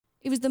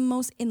it was the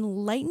most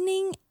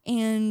enlightening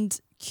and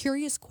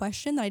curious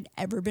question that I'd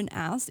ever been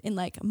asked in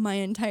like my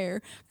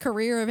entire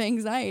career of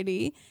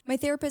anxiety. My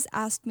therapist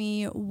asked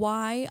me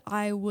why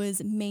I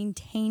was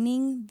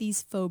maintaining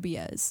these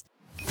phobias.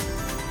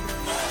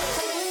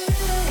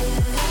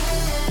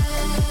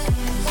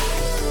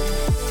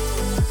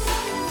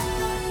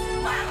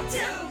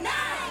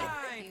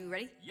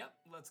 Yep,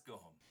 let's go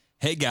home.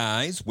 Hey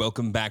guys,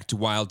 welcome back to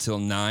Wild Till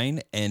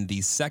 9 and the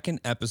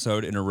second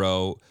episode in a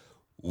row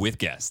with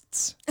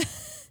guests.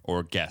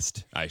 Or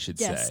guest, I should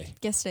say.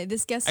 Guest today.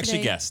 This guest Actually,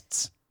 today.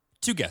 guests.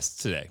 Two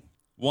guests today.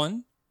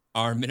 One,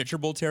 our miniature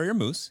bull terrier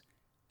Moose,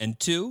 and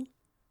two,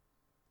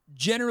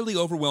 generally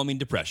overwhelming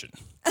depression.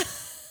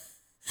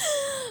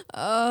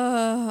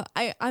 I'm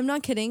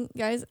not kidding,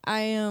 guys. I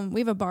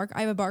have a bar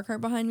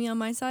cart behind me on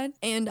my side,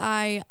 and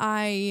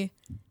I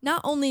not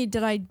only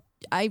did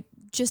I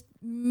just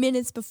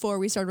minutes before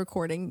we started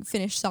recording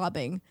finished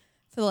sobbing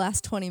for the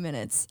last 20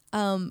 minutes.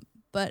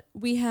 But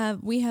we have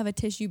a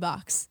tissue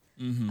box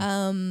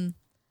on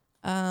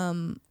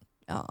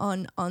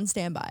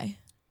standby.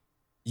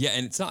 Yeah,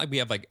 and it's not like we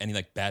have like any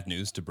like bad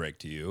news to break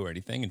to you or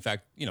anything. In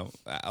fact, you know,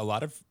 a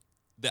lot of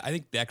I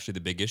think actually the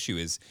big issue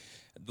is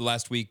the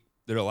last week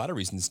there are a lot of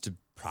reasons to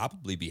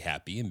probably be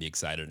happy and be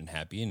excited and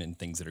happy and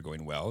things that are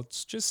going well.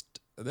 It's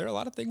just there are a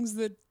lot of things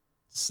that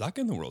suck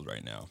in the world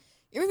right now.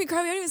 You're making me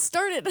cry. We haven't even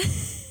started.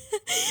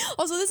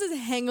 Also, this is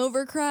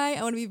hangover cry.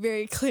 I want to be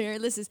very clear.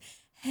 This is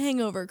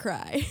hangover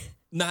cry.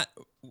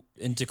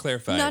 And to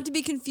clarify, not to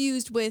be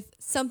confused with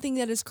something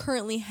that is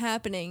currently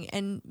happening.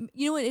 And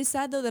you know what? It's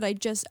sad though that I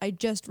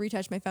just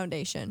retouched my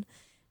foundation,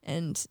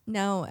 and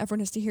now everyone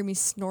has to hear me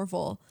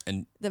snorkel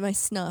and that my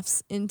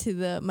snuffs into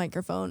the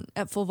microphone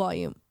at full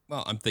volume.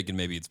 Well, I'm thinking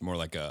maybe it's more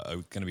like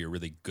going to be a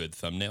really good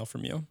thumbnail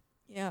from you.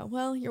 Yeah.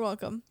 Well, you're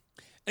welcome.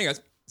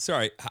 Anyways,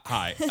 sorry.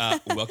 Hi.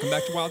 Welcome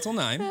back to Wild Till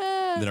 9,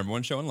 the number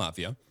one show in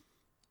Latvia.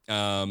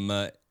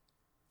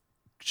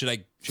 Should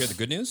I share the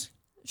good news?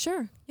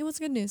 Sure. Yeah. What's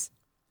good news?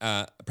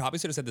 I probably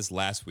should have said this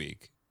last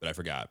week, but I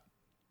forgot.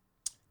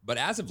 But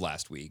as of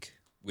last week,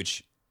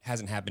 which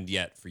hasn't happened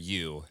yet for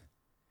you,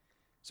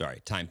 sorry,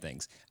 time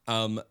things,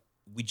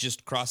 we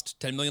just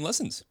crossed 10 million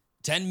listens.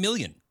 10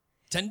 million.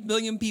 10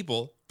 million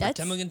people.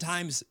 10 million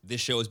times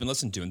this show has been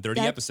listened to in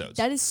 30 episodes.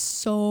 That is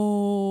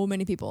so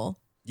many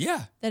people.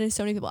 Yeah. That is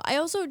so many people. I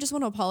also just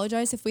want to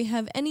apologize if we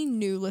have any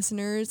new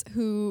listeners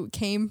who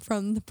came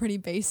from the Pretty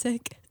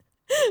Basic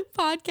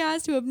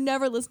podcast who have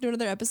never listened to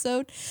another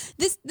episode.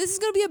 This is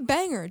gonna be a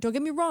banger. Don't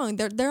get me wrong.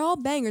 They're all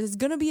bangers. It's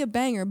gonna be a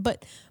banger.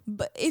 But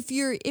if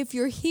you're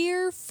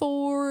here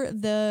for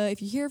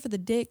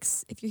the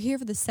dicks, if you're here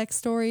for the sex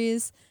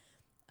stories,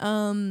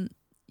 I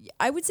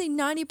would say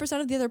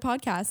 90% of the other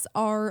podcasts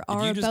are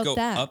if you just about go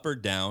that. Up or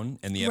down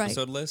in the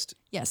episode list.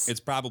 Yes, it's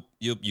probably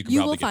you can you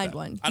probably will get find that.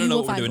 one. I don't know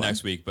what we're doing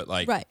next week, but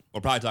like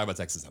we'll probably talk about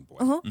sex at some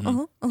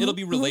point. It'll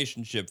be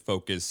relationship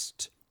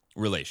focused.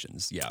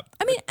 Relations, yeah.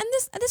 I mean, and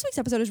this week's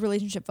episode is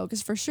relationship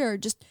focused for sure.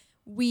 Just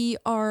we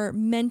are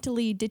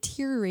mentally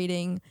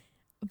deteriorating,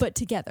 but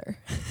together.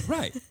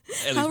 Right.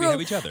 At least we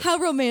have each other. How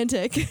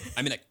romantic.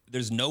 I mean, like,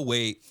 there's no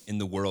way in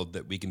the world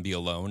that we can be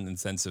alone in the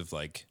sense of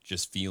like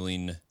just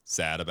feeling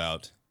sad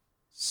about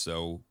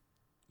so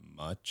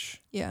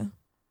much. Yeah.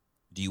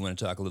 Do you want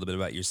to talk a little bit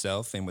about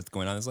yourself and what's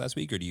going on this last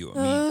week, or do you want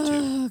me to?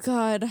 Oh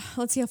God,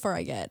 let's see how far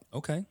I get.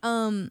 Okay.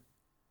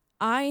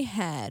 I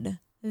had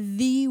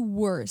the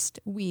worst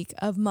week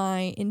of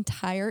my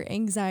entire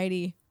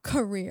anxiety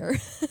career.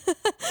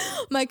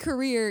 My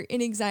career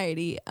in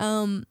anxiety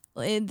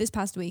in this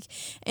past week.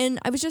 And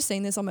I was just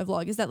saying this on my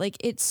vlog, is that like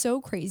it's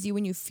so crazy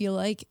when you feel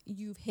like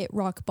you've hit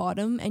rock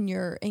bottom and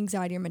your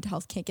anxiety or mental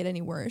health can't get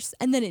any worse,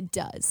 and then it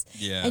does.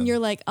 Yeah. And you're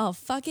like, oh,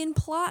 fucking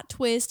plot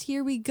twist,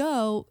 here we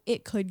go.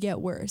 It could get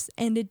worse,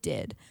 and it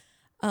did.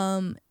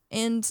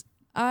 And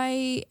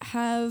I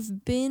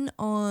have been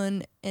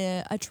on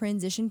a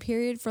transition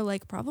period for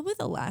like probably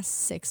the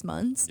last 6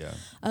 months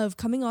of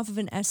coming off of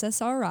an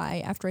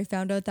SSRI after I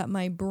found out that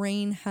my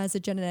brain has a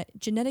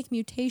genetic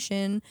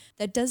mutation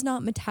that does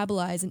not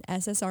metabolize an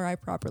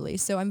SSRI properly.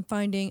 So I'm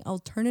finding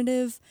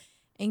alternative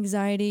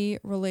anxiety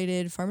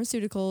related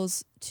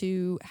pharmaceuticals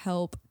to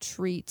help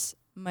treat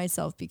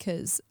myself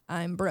because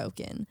I'm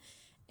broken.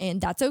 And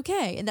that's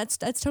okay. And that's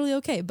totally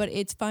okay. But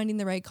it's finding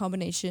the right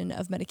combination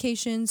of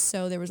medications.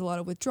 So there was a lot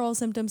of withdrawal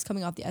symptoms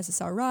coming off the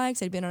SSRI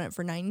because I'd been on it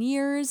for 9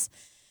 years.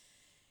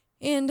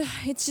 And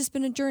it's just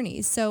been a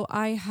journey. So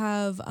I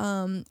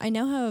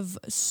now have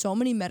so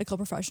many medical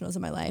professionals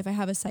in my life. I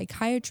have a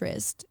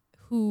psychiatrist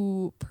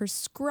who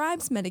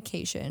prescribes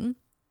medication.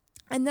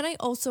 And then I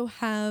also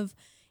have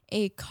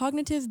a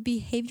cognitive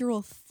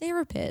behavioral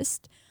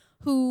therapist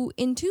who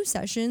in 2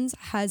 sessions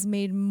has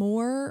made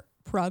more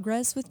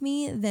progress with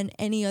me than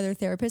any other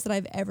therapist that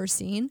I've ever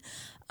seen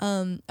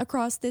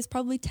across this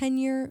probably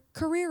 10-year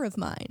career of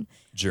mine.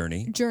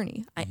 Journey.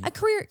 A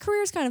career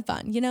is kind of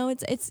fun. You know, I'm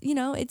trying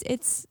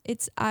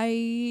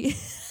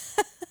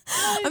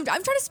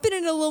to spin it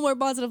in a little more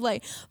positive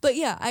light. But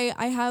yeah,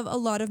 I have a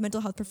lot of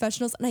mental health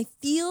professionals, and I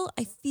feel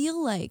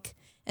like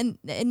And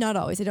not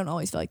always. I don't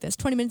always feel like this.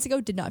 20 minutes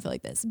ago did not feel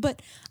like this.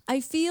 But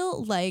I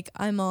feel like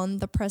I'm on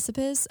the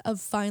precipice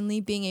of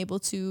finally being able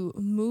to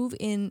move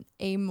in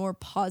a more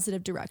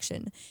positive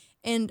direction.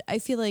 And I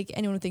feel like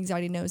anyone with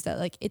anxiety knows that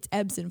like it's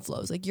ebbs and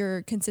flows. Like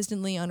you're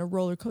consistently on a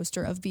roller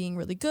coaster of being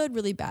really good,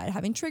 really bad,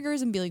 having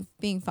triggers and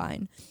being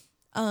fine.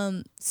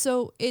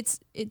 So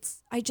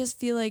I just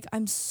feel like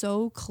I'm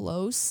so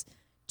close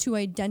to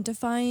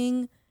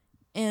identifying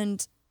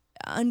and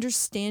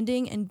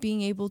understanding and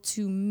being able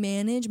to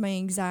manage my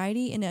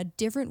anxiety in a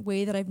different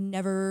way that I've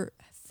never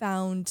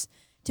found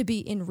to be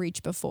in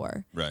reach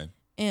before. Right.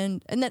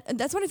 And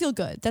that's when I feel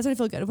good. That's when I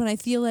feel good. When I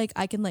feel like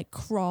I can like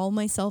crawl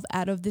myself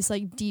out of this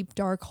like deep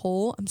dark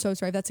hole. I'm so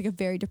sorry. That's like a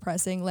very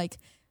depressing like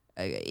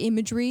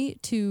imagery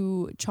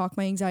to chalk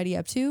my anxiety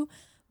up to.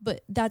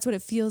 But that's what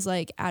it feels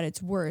like at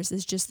its worst.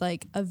 Is just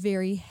like a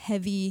very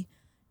heavy,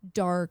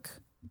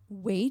 dark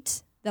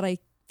weight that I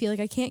feel like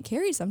I can't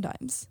carry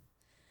sometimes.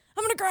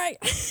 I'm gonna cry.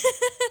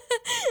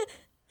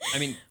 I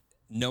mean,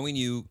 knowing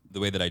you the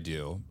way that I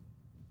do,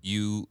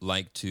 you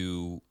like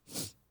to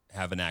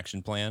have an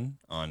action plan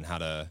on how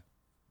to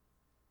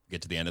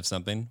get to the end of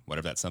something,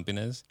 whatever that something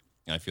is.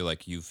 And I feel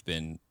like you've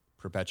been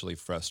perpetually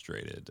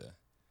frustrated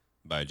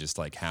by just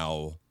like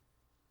how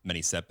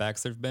many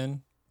setbacks there've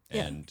been.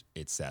 And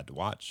it's sad to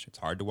watch. It's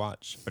hard to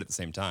watch. But at the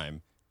same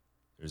time,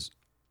 there's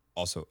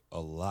also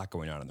a lot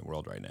going on in the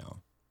world right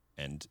now.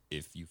 And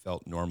if you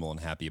felt normal and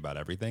happy about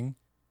everything,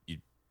 you'd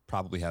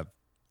probably have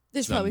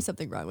There's probably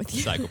something wrong with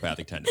you.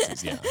 Psychopathic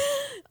tendencies, yeah.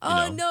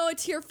 Oh, no, a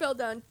tear fell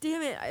down.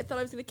 Damn it. I thought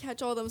I was going to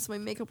catch all of them so my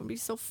makeup would be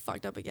so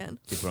fucked up again.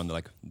 People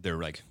on their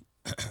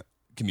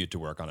commute to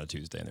work on a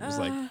Tuesday and they're just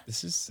like,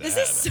 this is sad. This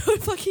is so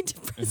fucking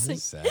depressing. This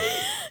is sad.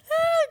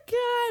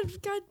 Oh,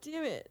 God. God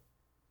damn it.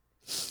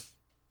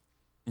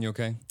 You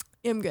okay?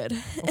 I'm good.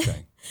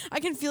 Okay.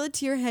 I can feel a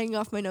tear hanging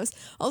off my nose.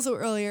 Also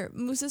earlier,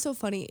 Moose is so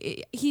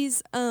funny.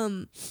 He's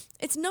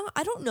it's not,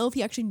 I don't know if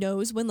he actually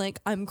knows when like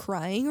I'm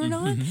crying or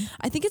not.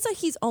 I think it's like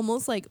he's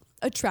almost like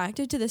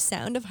attracted to the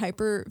sound of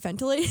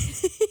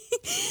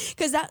hyperventilating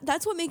because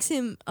that's what makes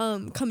him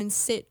come and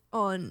sit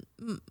on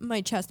my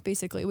chest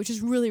basically, which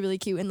is really, really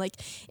cute and like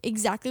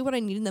exactly what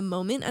I need in the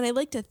moment. And I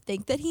like to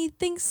think that he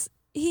thinks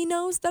he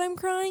knows that I'm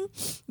crying,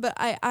 but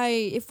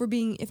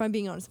if I'm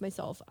being honest with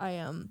myself,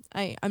 I'm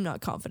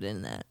not confident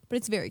in that, but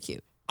it's very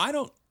cute. I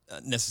don't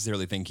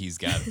necessarily think he's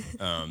got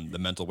the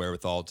mental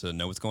wherewithal to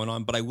know what's going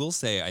on, but I will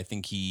say I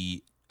think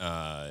he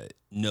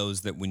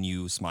knows that when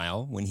you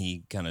smile, when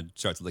he kind of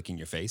starts licking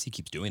your face, he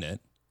keeps doing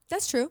it.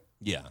 That's true.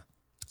 Yeah.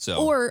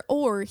 So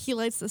or he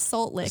likes the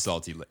salt lick. The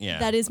salty, yeah.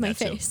 That is my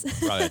face.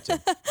 Probably that too.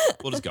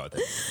 We'll just go with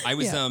it. I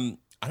was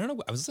I don't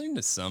know. I was listening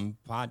to some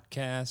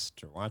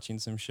podcast or watching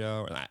some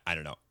show. Or I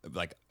don't know,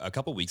 like a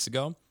couple weeks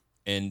ago,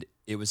 and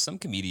it was some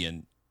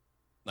comedian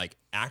like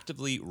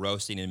actively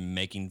roasting and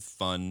making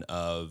fun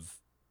of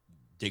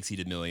Dixie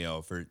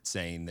D'Amelio for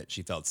saying that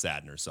she felt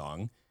sad in her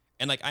song.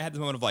 And like I had the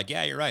moment of like,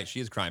 yeah, you're right. She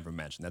is crying from a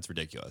mansion. That's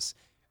ridiculous.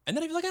 And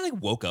then I feel like I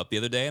woke up the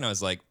other day and I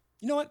was like,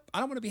 you know what? I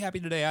don't want to be happy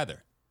today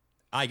either.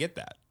 I get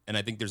that. And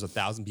I think there's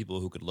 1,000 people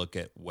who could look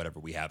at whatever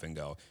we have and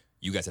go,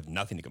 you guys have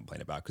nothing to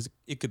complain about because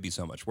it could be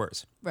so much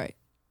worse. Right.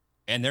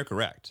 And they're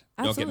correct.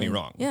 Absolutely. Don't get me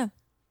wrong. Yeah.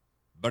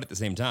 But at the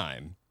same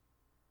time,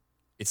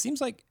 it seems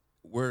like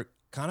we're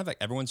kind of like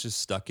everyone's just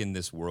stuck in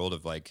this world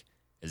of like,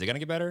 is it going to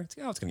get better? It's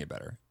going to get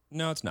better.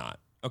 No, it's not.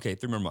 Okay,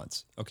 3 more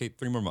months. Okay,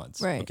 3 more months.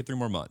 Right. Okay, 3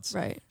 more months.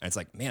 Right. And it's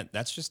like, man,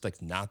 that's just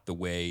like not the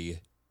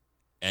way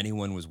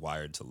anyone was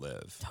wired to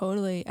live.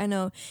 Totally. I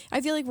know.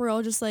 I feel like we're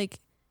all just like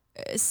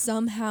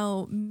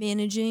somehow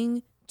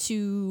managing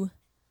to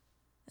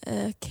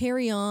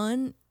carry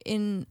on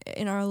in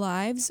our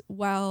lives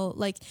while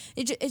like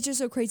it's just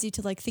so crazy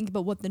to like think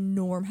about what the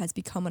norm has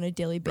become on a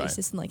daily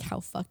basis and like how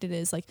fucked it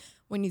is. Like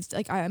when you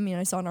like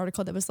I saw an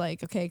article that was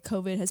like, okay,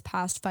 COVID has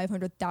passed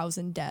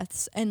 500,000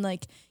 deaths and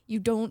like you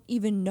don't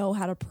even know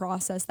how to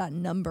process that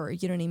number,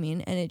 you know what I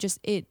mean? And it just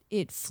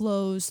it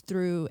flows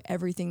through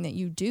everything that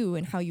you do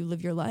and how you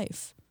live your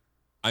life.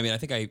 I mean, I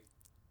think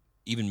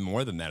even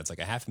more than that, it's like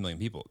 500,000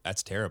 people.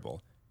 That's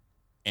terrible.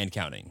 And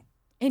counting.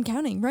 And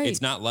counting, right.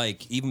 It's not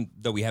like, even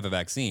though we have a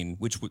vaccine,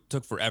 which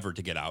took forever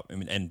to get out, I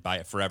mean, and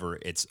by forever,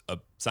 it's a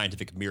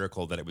scientific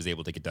miracle that it was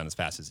able to get done as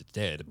fast as it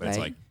did. But It's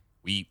like,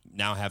 we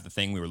now have the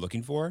thing we were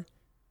looking for,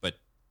 but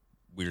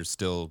we're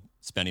still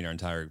spending our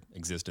entire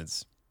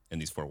existence in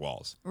these 4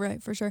 walls.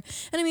 Right, for sure.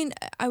 And I mean,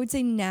 I would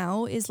say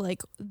now is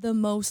like the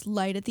most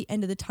light at the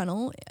end of the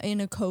tunnel in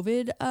a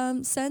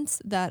COVID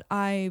sense that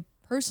I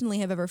personally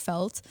have ever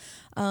felt.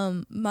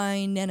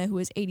 My Nana, who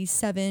is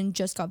 87,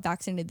 just got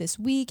vaccinated this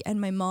week, and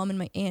my mom and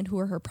my aunt, who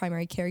are her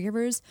primary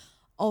caregivers,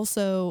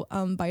 also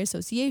by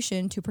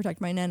association to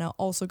protect my Nana,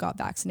 also got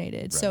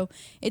vaccinated. Right. So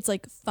it's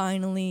like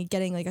finally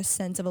getting like a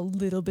sense of a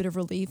little bit of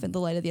relief and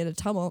the light at the end of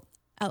the tunnel.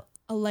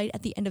 A light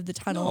at the end of the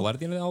tunnel. No, a light at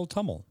the end of the old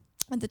tunnel.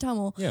 At the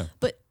tunnel. Yeah.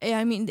 But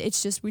I mean,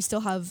 it's just, we still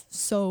have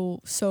so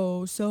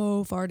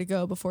far to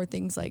go before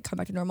things like come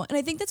back to normal. And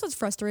I think that's what's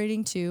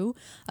frustrating too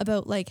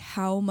about like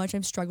how much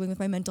I'm struggling with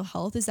my mental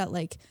health is that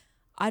like,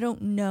 I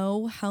don't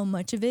know how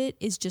much of it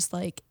is just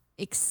like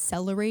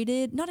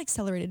not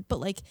accelerated, but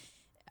like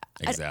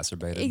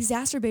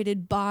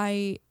Exacerbated.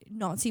 by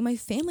not seeing my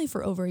family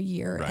for over a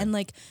year Right. and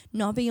like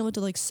not being able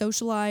to like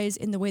socialize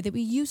in the way that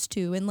we used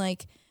to, and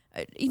like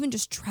even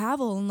just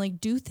travel and like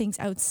do things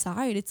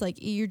outside. It's like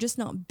you're just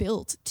not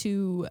built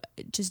to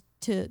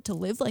to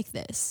live like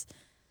this.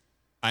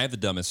 I have the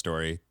dumbest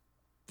story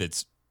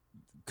that's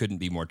couldn't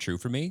be more true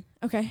for me.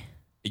 Okay.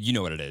 You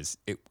know what it is.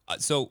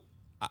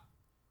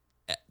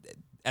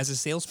 As a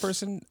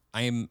salesperson,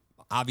 I am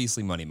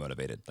obviously money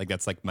motivated. Like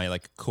that's like my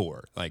like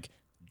core. Like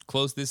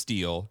close this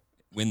deal,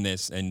 win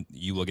this, and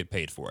you will get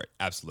paid for it.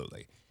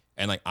 Absolutely.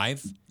 And like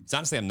it's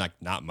honestly I'm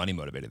not money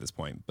motivated at this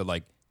point, but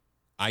like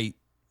I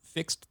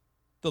fixed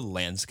the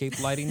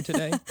landscape lighting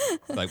today.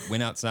 Like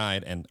went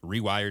outside and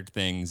rewired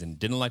things and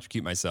didn't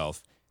electrocute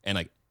myself. And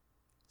like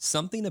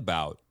something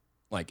about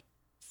like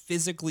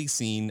physically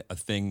seeing a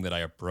thing that I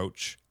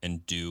approach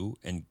and do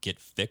and get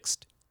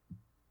fixed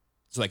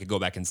so I could go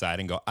back inside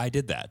and go, I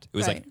did that. It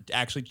was Right. like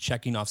actually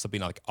checking off something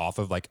like off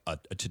of like a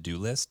to-do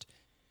list.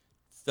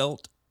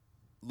 Felt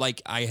like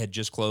I had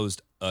just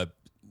closed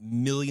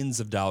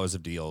millions of dollars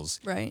of deals.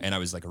 Right. And I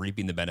was like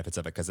reaping the benefits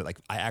of it because like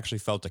I actually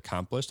felt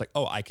accomplished. Like,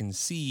 oh, I can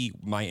see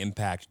my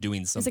impact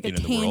doing It's something like a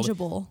in the world.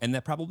 tangible. And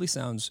that probably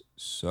sounds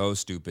so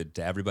stupid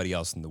to everybody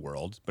else in the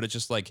world, but it's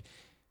just like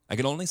I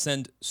can only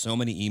send so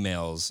many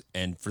emails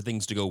and for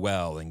things to go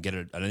well and get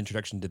an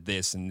introduction to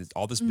this and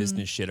all this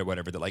business shit or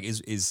whatever that like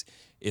is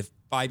if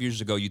 5 years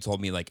ago you told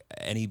me like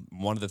any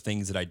one of the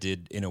things that I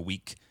did in a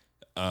week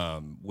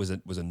was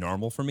a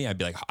normal for me, I'd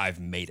be like, I've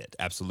made it.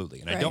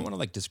 Absolutely. And I don't Right. want to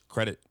like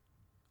discredit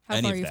How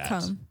any far of you've that.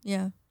 come.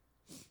 Yeah.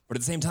 But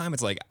at the same time,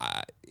 it's like,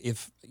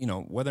 if, you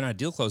know, whether or not a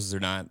deal closes or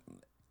not,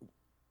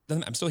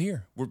 I'm still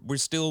here. We're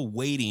still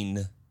waiting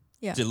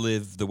Yeah. to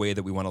live the way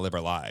that we want to live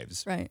our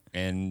lives. Right.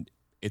 And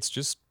it's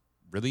just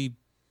really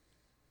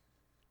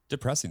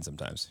depressing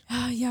sometimes.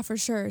 Yeah, for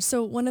sure.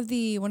 So one of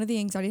the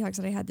anxiety attacks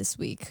that I had this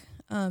week,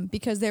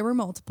 because there were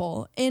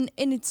multiple, and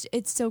it's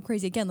so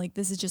crazy. Again, like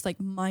this is just like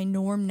my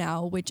norm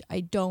now, which I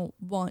don't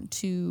want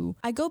to.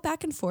 I go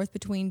back and forth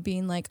between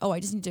being like, oh, I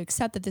just need to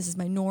accept that this is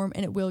my norm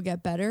and it will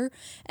get better,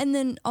 and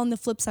then on the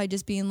flip side,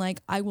 just being like,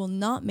 I will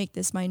not make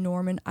this my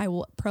norm and I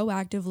will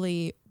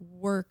proactively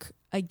work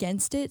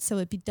against it so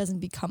it doesn't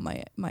become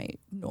my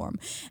norm.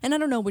 And I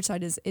don't know which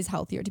side is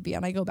healthier to be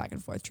on. I go back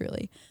and forth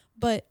truly,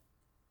 but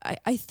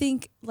I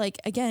think like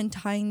again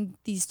tying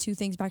these two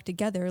things back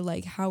together,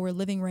 like how we're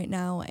living right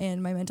now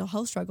and my mental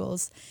health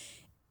struggles.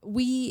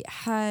 We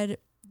had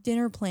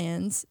dinner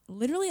plans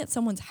literally at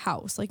someone's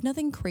house, like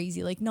nothing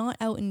crazy, like not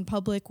out in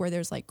public where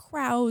there's like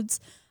crowds.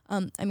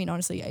 I mean,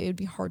 honestly, it would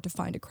be hard to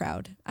find a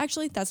crowd.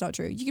 Actually, that's not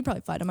true. You could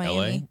probably fly to Miami.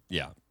 LA?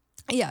 Yeah.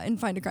 Yeah, and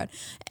find a crowd.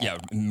 Yeah.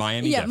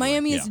 Miami. Yeah, definitely.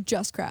 Miami Yeah. is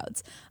just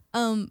crowds.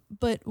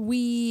 But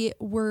we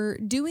were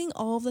doing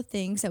all the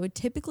things that would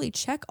typically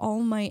check all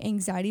my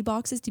anxiety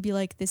boxes to be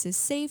like, this is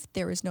safe.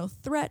 There is no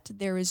threat.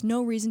 There is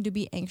no reason to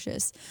be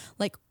anxious.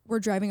 Like we're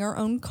driving our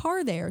own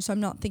car there. So I'm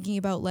not thinking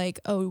about like,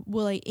 oh,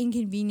 will I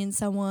inconvenience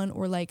someone,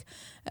 or like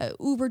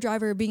Uber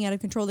driver being out of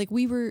control. Like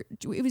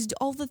it was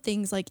all the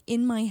things like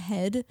in my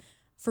head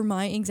for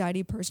my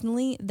anxiety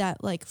personally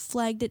that like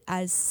flagged it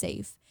as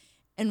safe.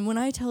 And when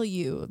I tell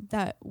you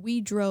that we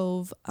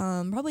drove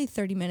probably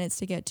 30 minutes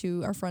to get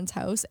to our friend's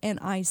house, and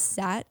I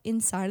sat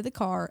inside of the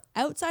car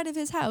outside of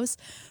his house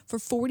for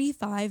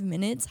 45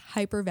 minutes,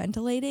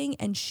 hyperventilating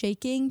and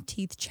shaking,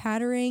 teeth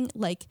chattering,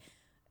 like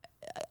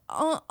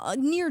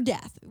near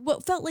death.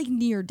 What felt like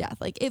near death.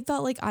 Like it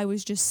felt like I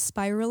was just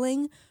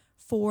spiraling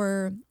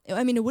for,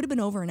 I mean, it would have been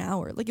over an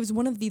hour. Like it was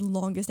one of the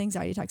longest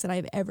anxiety attacks that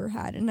I've ever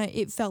had. And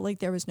it felt like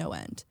there was no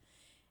end.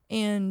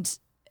 And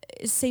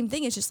same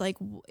thing. It's just like,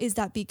 is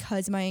that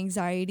because my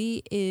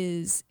anxiety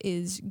is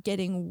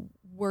getting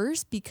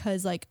worse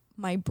because like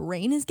my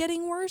brain is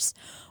getting worse,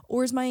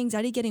 or is my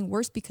anxiety getting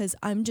worse because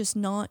I'm just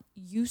not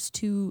used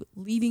to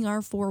leaving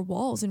our four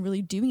walls and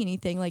really doing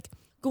anything? Like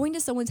going to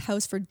someone's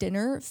house for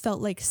dinner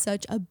felt like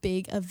such a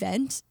big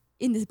event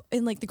in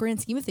like the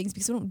grand scheme of things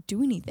because we don't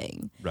do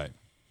anything. Right.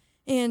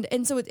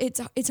 And so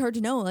it's hard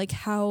to know like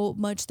how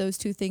much those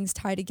two things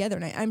tie together.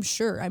 And I'm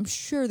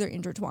sure they're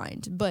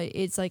intertwined, but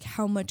it's like,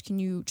 how much can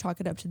you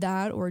chalk it up to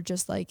that? Or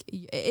just like,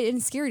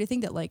 it's scary to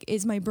think that like,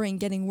 is my brain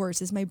getting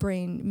worse? Is my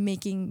brain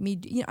making me,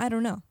 I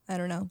don't know.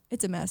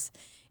 It's a mess.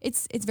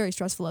 It's very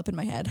stressful up in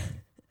my head.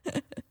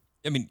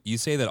 I mean, you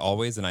say that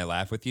always, and I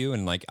laugh with you,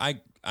 and like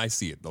I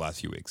see it the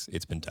last few weeks.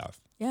 It's been tough.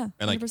 Yeah.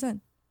 And like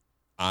 100%.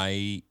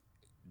 I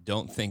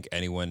don't think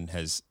anyone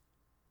has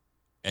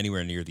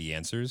anywhere near the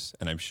answers,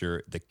 and I'm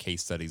sure the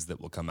case studies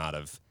that will come out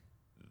of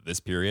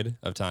this period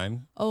of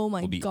time Oh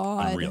my will be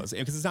God. unreal.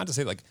 Because it's not to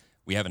say like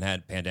we haven't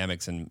had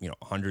pandemics and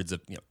hundreds of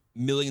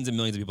millions and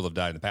millions of people have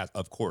died in the past,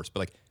 of course,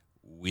 but like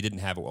we didn't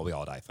have it while we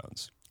all had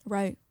iPhones,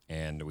 Right.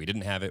 and we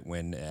didn't have it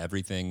when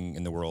everything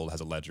in the world has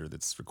a ledger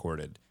that's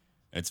recorded,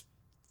 and it's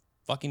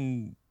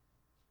fucking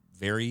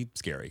very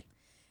scary.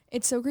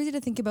 It's so crazy to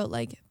think about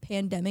like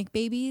pandemic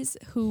babies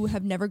who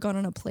have never gone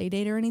on a play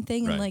date or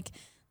anything. Right. And like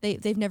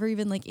they've never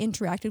even like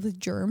interacted with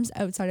germs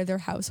outside of their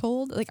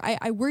household. Like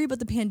I worry about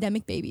the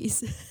pandemic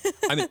babies.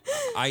 I mean,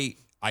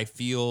 I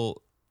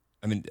feel,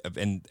 I mean,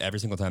 and every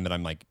single time that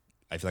I'm like,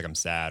 I feel like I'm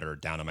sad or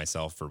down on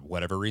myself for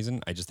whatever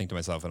reason, I just think to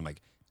myself, and I'm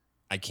like,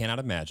 I cannot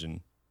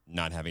imagine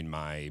not having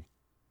my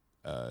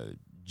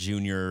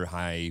junior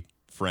high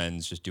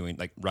friends just doing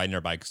like riding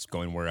our bikes,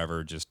 going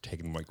wherever, just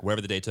taking them like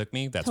wherever the day took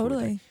me. That's what we're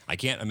doing. I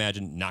can't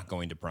imagine not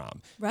going to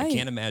prom. Right. I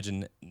can't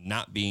imagine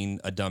not being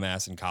a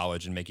dumbass in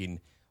college and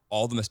making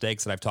all the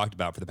mistakes that I've talked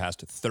about for the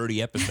past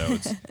 30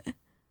 episodes.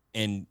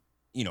 And,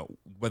 you know,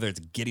 whether it's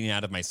getting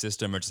out of my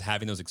system or just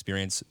having those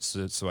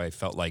experiences. So I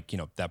felt like, you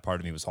know, that part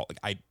of me was like,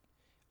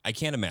 I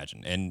can't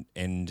imagine.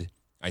 And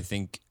I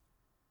think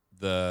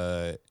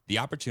the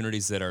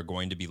opportunities that are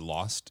going to be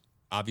lost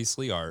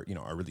obviously are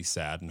really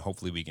sad, and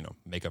hopefully we can,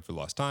 make up for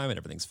lost time and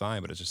everything's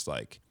fine. But it's just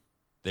like,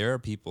 there are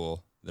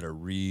people that are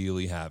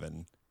really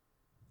having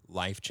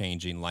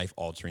life-changing,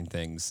 life-altering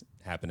things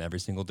happen every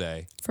single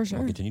day. For sure.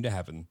 Will continue to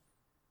happen.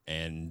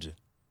 And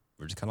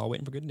we're just kind of all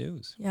waiting for good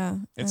news. Yeah.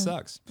 It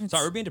sucks.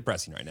 Sorry, we're being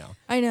depressing right now.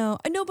 I know,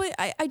 but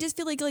I just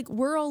feel like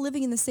we're all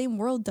living in the same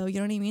world though. You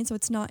know what I mean? So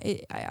it's not,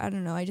 I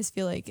don't know. I just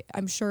feel like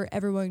I'm sure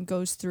everyone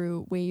goes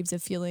through waves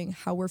of feeling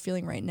how we're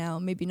feeling right now.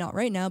 Maybe not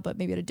right now, but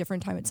maybe at a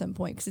different time at some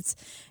point. Cause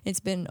it's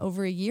been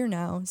over a year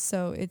now.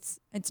 So it's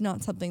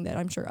not something that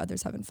I'm sure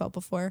others haven't felt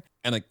before.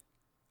 And like,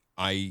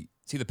 I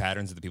see the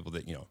patterns of the people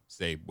that,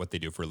 say what they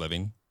do for a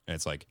living. And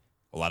it's like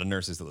a lot of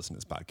nurses that listen to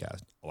this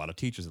podcast, a lot of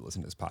teachers that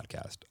listen to this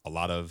podcast, a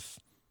lot of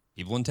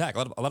people in tech,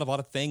 a lot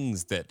of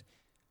things that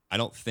I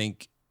don't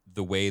think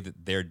the way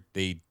that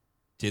they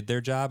did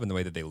their job and the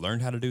way that they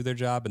learned how to do their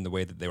job and the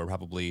way that they were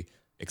probably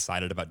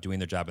excited about doing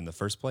their job in the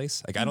first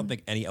place. Like, I don't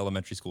think any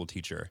elementary school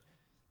teacher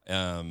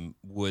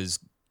was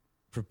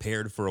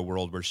prepared for a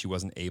world where she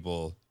wasn't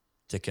able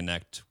to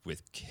connect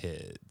with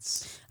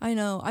kids. I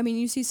know. I mean,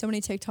 you see so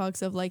many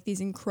TikToks of like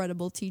these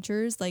incredible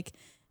teachers, like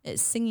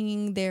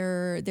singing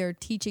their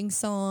teaching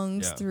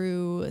songs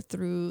through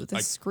the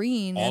like,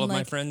 screen. All and of like,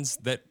 my friends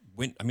that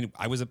went, I mean,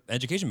 I was an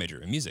education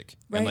major in music.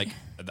 Right. And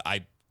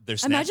like,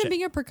 there's imagine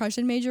being a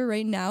percussion major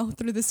right now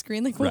through the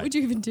screen. Like, what would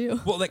you even do?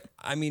 Well, like,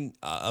 I mean,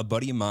 a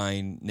buddy of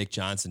mine, Nick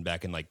Johnson,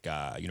 back in like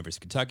University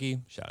of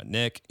Kentucky, shout out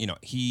Nick,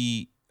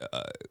 he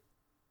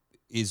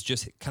is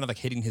just kind of like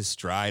hitting his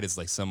stride as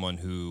like someone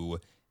who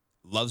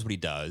loves what he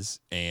does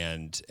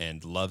and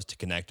loves to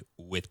connect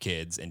with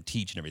kids and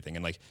teach and everything.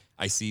 And like,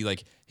 I see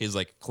like his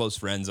like close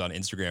friends on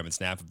Instagram and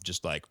Snap of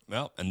just like,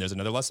 well, and there's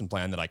another lesson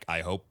plan that like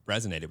I hope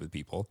resonated with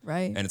people.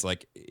 Right. And it's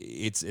like,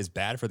 it's as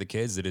bad for the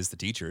kids as it is the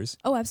teachers.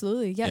 Oh,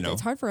 absolutely. Yeah.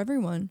 It's hard for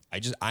everyone.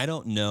 I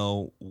don't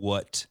know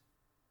what,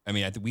 I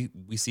mean, I think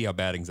we see how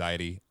bad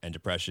anxiety and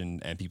depression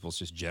and people's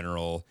just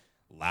general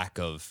lack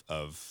of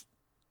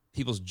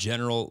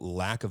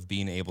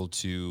being able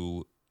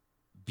to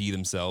be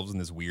themselves in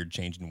this weird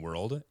changing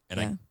world. And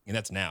and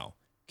that's now.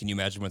 Can you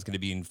imagine what's going to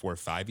be in 4 or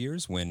 5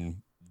 years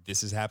when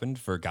this has happened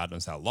for God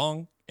knows how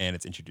long and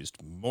it's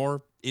introduced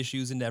more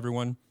issues into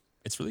everyone?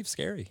 It's really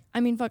scary.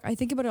 I mean, fuck, I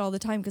think about it all the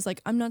time because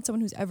like I'm not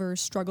someone who's ever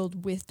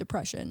struggled with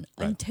depression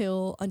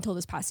until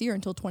this past year,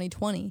 until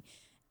 2020.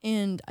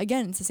 And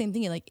again, it's the same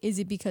thing. Like, is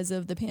it because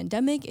of the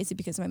pandemic? Is it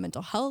because of my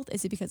mental health?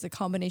 Is it because of the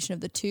combination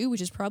of the two,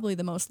 which is probably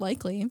the most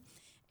likely?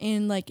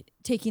 And like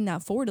taking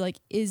that forward, like,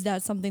 is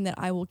that something that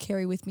I will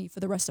carry with me for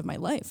the rest of my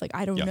life? Like,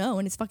 I don't know.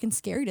 And it's fucking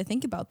scary to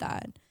think about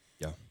that.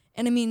 Yeah.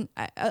 And I mean,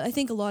 I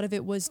think a lot of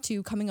it was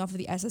too coming off of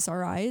the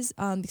SSRIs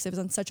because I was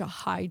on such a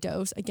high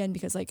dose, again,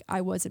 because like I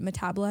wasn't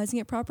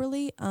metabolizing it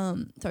properly.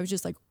 So I was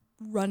just like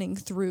running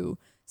through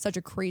such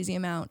a crazy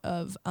amount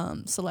of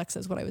Celexa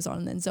is what I was on,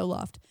 and then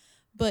Zoloft.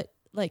 But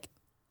like,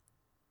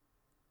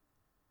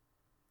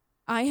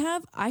 I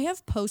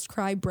have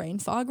post-cry brain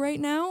fog right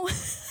now.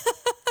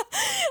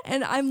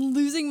 And I'm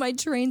losing my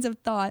trains of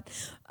thought.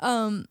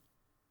 It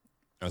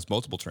was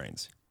multiple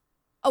trains.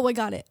 Oh, I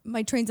got it.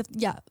 My trains of,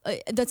 that's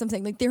what I'm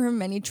saying. Like, there are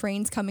many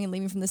trains coming and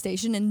leaving from the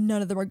station, and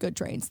none of them are good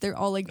trains. They're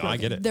all like, I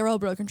get it. They're all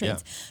broken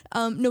trains.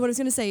 Yeah. No, what I was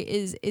going to say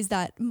is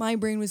that my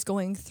brain was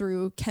going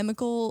through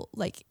chemical,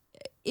 like,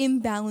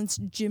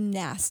 imbalanced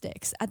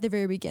gymnastics at the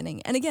very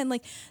beginning. And again,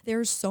 like, there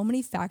are so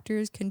many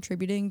factors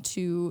contributing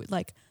to,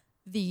 like,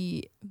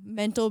 the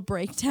mental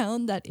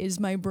breakdown that is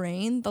my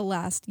brain the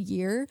last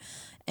year.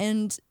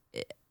 And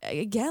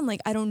again, like,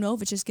 I don't know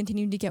if it's just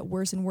continuing to get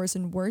worse and worse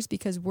and worse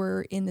because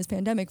we're in this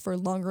pandemic for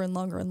longer and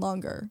longer and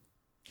longer.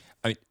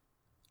 I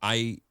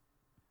mean,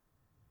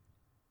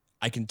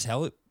 I can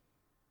tell it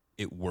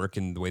work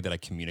in the way that I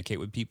communicate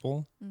with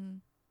people.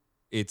 Mm.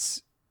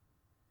 It's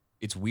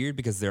weird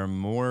because there are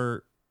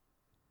more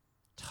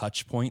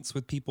touch points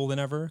with people than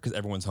ever because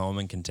everyone's home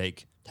and can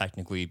take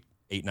technically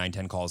 8, 9,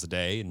 10 calls a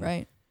day. And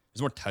right.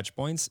 There's more touch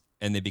points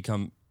and they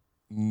become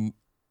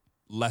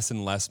less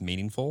and less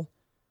meaningful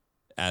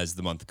as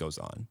the month goes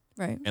on.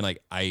 Right. And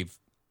like the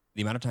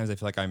amount of times I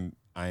feel like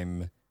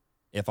I'm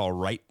if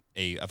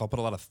I'll put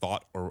a lot of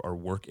thought or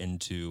work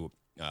into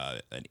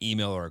an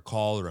email or a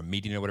call or a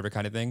meeting or whatever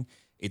kind of thing,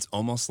 it's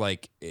almost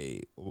like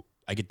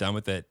I get done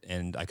with it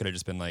and I could have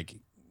just been like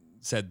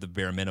said the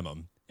bare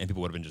minimum and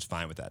people would have been just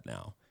fine with that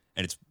now.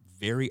 And it's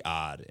very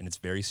odd and it's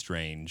very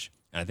strange.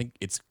 And I think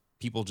it's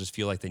people just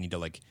feel like they need to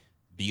like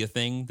be a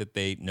thing that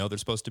they know they're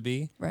supposed to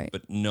be, Right.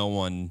 but no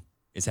one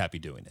is happy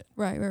doing it.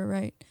 Right.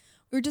 We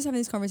were just having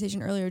this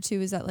conversation earlier too,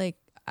 is that like,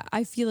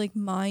 I feel like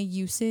my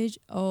usage,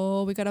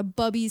 we got a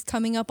bubbies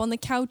coming up on the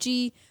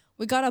couchy.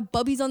 We got a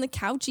bubbies on the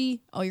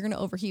couchy. Oh, you're going to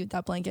overheat with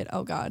that blanket.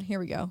 Oh God, here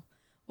we go.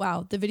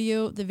 Wow. The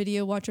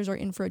video watchers are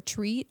in for a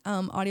treat.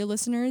 Audio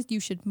listeners, you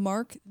should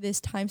mark this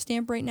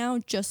timestamp right now,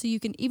 just so you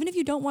can, even if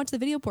you don't watch the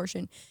video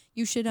portion,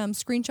 you should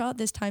screenshot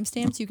this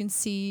timestamp so you can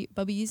see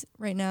Bubbies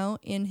right now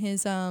in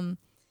his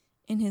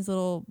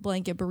little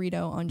blanket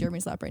burrito on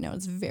Jeremy's lap right now.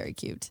 It's very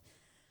cute.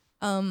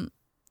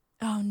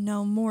 Oh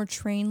no, more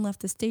train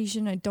left the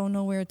station. I don't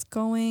know where it's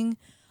going.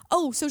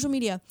 Oh, social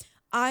media.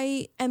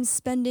 I am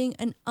spending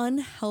an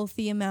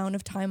unhealthy amount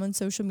of time on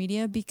social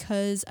media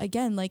because,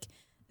 again, like,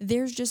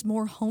 there's just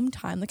more home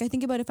time. Like, I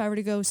think about if I were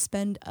to go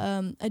spend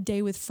a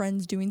day with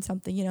friends doing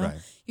something, you know, Right.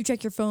 You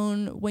check your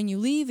phone when you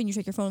leave and you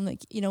check your phone,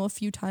 like, you know, a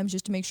few times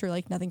just to make sure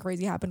like nothing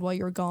crazy happened while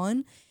you were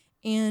gone.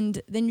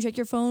 And then you check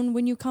your phone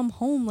when you come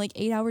home like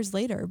 8 hours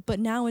later.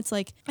 But now it's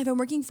like, if I'm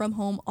working from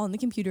home on the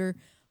computer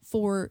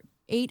for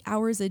 8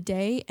 hours a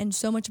day and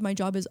so much of my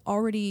job is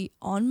already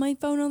on my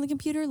phone on the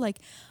computer, like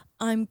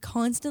I'm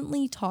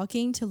constantly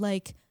talking to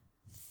like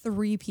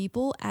 3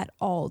 people at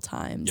all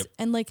times. Yep.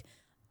 And like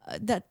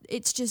that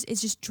it's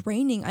just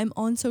draining. I'm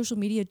on social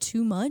media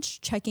too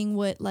much, checking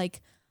what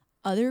like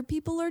other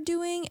people are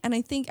doing. And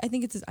I think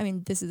it's, I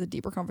mean, this is a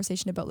deeper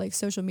conversation about like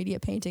social media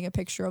painting a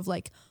picture of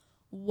like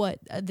what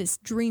this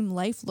dream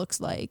life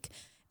looks like.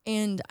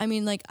 And I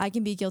mean, like, I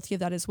can be guilty of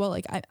that as well.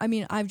 Like, I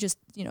mean, I've just,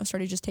 you know,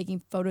 started just taking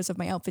photos of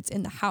my outfits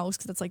in the house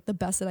because that's like the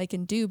best that I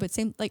can do. But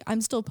same, like, I'm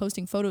still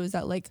posting photos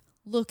that like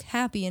look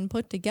happy and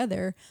put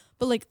together.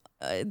 But like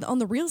on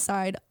the real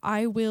side,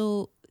 I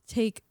will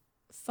take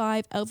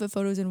 5 outfit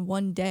photos in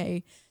one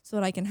day so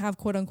that I can have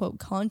quote unquote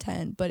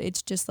content. But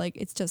it's just like,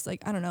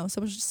 I don't know.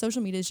 So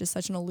social media is just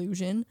such an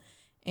illusion.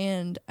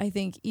 And I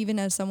think even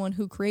as someone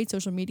who creates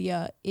social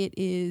media, it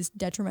is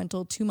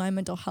detrimental to my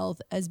mental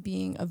health as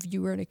being a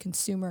viewer and a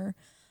consumer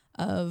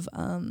of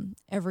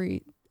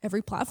every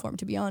platform,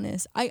 to be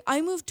honest. I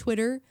moved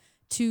Twitter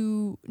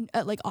to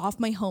like off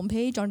my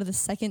homepage onto the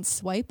second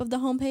swipe of the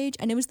homepage,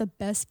 and it was the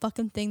best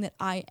fucking thing that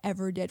I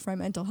ever did for my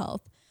mental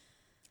health.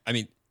 I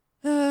mean,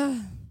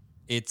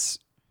 it's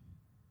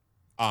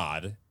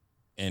odd,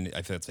 and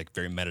I feel it's like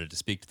very meta to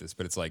speak to this,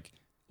 but it's like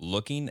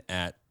looking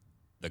at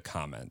the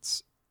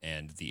comments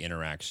and the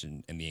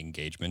interaction and the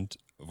engagement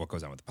of what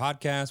goes on with the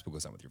podcast, what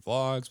goes on with your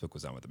vlogs, what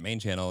goes on with the main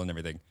channel and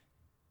everything.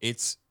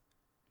 It's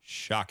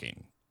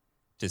shocking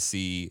to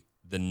see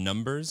the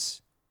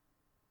numbers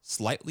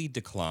slightly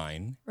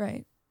decline.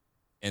 Right.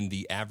 And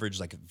the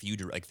average like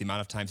viewed, like the amount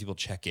of times people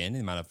check in,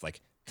 the amount of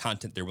like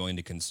content they're willing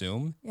to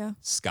consume,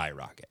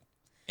 skyrocket.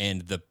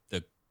 And the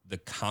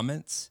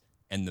comments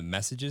and the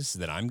messages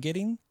that I'm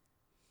getting,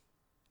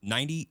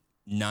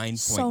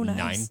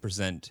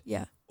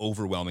 99.9%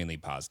 overwhelmingly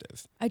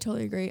positive. I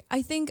totally agree.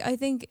 I think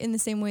in the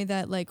same way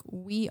that like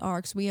we are,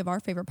 because we have our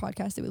favorite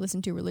podcast that we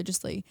listen to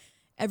religiously,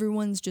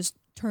 everyone's just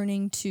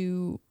turning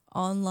to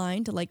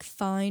online to like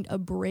find a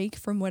break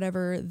from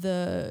whatever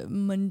the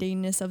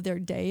mundaneness of their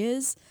day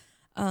is.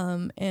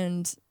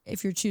 And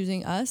if you're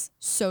choosing us,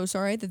 so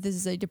sorry that this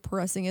is a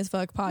depressing as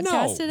fuck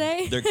podcast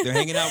today. They're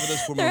hanging out with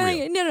us for more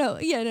real. No,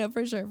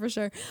 for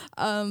sure.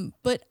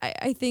 But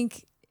I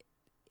think,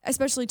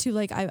 especially too,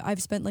 like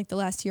I've spent like the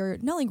last year,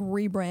 not like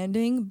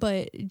rebranding,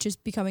 but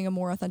just becoming a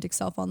more authentic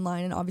self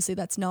online. And obviously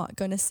that's not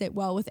going to sit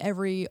well with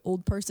every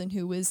old person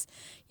who was,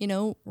 you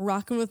know,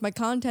 rocking with my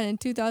content in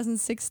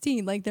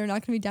 2016. Like they're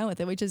not going to be down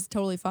with it, which is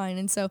totally fine.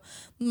 And so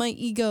my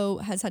ego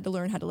has had to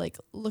learn how to like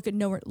look at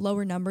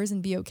lower numbers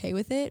and be okay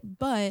with it.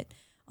 But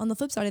on the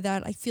flip side of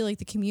that, I feel like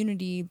the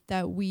community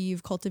that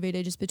we've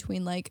cultivated just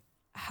between like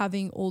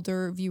having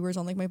older viewers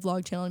on like my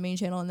vlog channel and main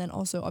channel, and then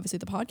also obviously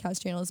the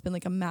podcast channel, has been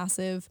like a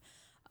massive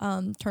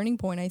turning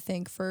point, I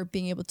think, for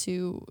being able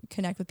to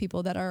connect with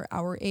people that are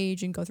our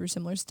age and go through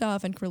similar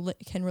stuff and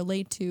can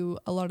relate to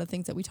a lot of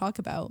things that we talk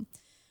about.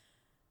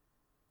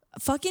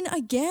 Fucking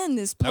again,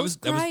 this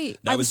post cry.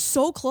 I was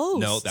so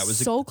close. No, that was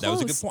so close. That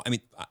was a good point. I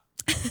mean,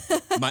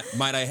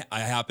 might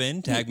I hop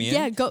in? Tag me in?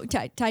 Yeah, go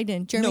tagged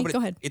in. Jeremy, go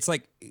ahead. It's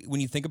like when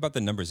you think about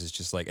the numbers, it's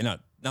just like, and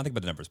not think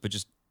about the numbers, but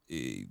just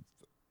 10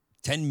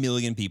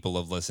 million people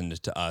have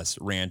listened to us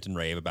rant and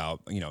rave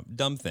about, you know,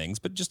 dumb things,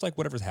 but just like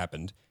whatever's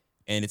happened.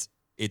 And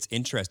it's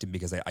interesting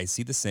because I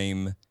see the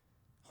same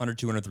 100,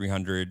 200,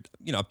 300,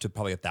 you know, up to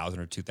probably 1,000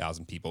 or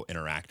 2,000 people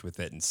interact with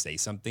it and say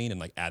something and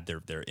like add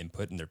their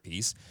input and their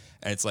piece.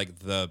 And it's like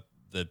the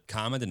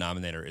common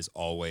denominator is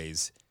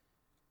always,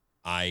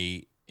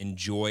 I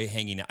enjoy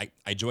hanging out. I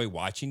enjoy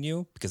watching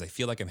you because I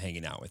feel like I'm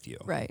hanging out with you.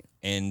 Right.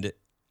 And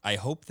I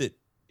hope that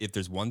if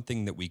there's one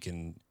thing that we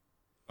can,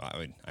 I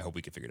mean, I hope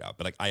we can figure it out,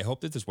 but like, I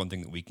hope that there's one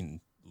thing that we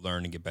can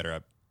learn and get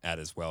better at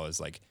as well,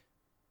 as like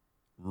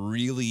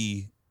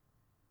really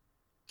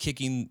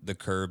kicking the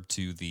curb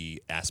to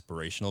the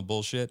aspirational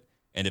bullshit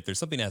And if there's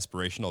something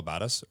aspirational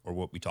about us or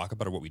what we talk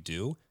about or what we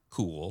do,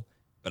 cool.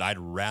 But I'd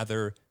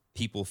rather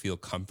people feel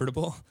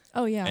comfortable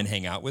Oh yeah. and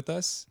hang out with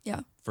us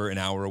Yeah, for an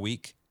hour a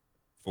week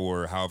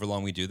for however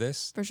long we do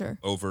this for sure.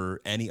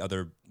 over any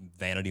other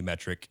vanity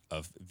metric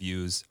of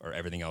views or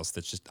everything else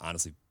that's just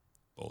honestly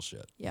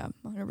bullshit. Yeah,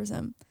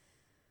 100%.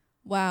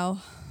 Wow.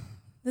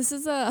 This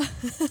is a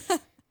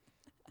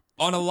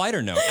On a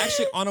lighter note,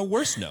 actually on a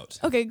worse note,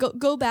 okay.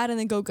 Go bad and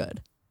then go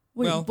good.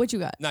 What you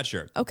got? not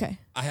sure. Okay.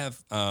 I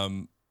have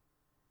an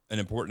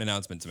important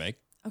announcement to make.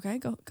 Okay.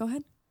 Go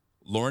ahead.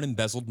 Lauren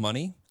embezzled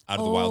money out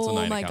of the Wild Till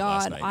 9 my account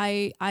last God.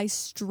 night. I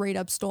straight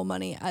up stole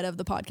money out of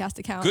the podcast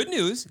account. Good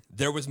news,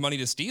 there was money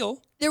to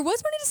steal. There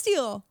was money to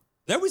steal.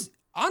 There was,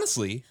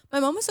 honestly, My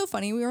mom was so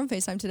funny. We were on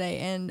FaceTime today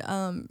and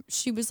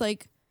she's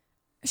like,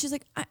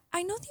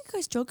 I know that you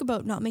guys joke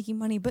about not making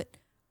money, but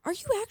are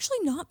you actually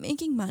not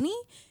making money?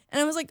 And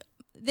I was like,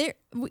 the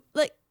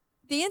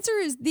answer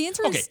is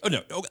okay. Oh,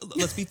 no. Oh,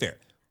 let's be fair.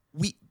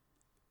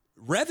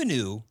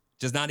 Revenue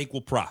does not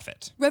equal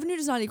profit. revenue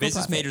does not equal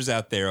Business profit. majors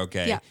out there,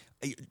 okay? Yeah.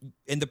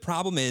 And the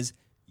problem is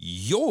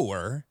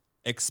you're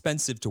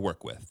expensive to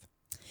work with.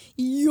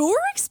 You're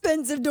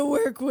expensive to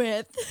work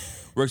with.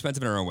 We're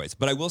expensive in our own ways.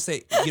 But I will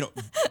say,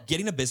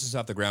 getting a business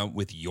off the ground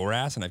with your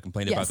ass, and I've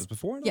complained about Yes. this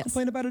before, and I'll Yes.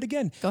 complain about it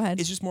again. Go ahead.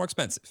 It's just more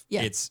expensive.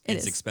 Yeah, It's it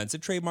is.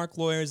 expensive trademark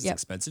lawyers, Yep.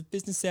 it's expensive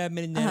business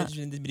admin, Uh-huh.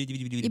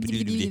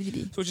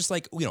 so it's just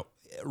like,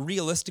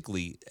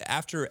 realistically,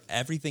 after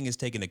everything is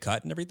taken a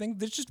cut and everything,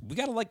 we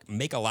gotta like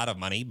make a lot of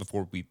money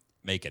before we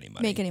make any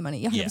money. Make any money.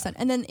 Yeah, 100%.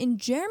 And then in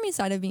Jeremy's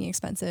side of being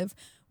expensive,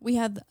 we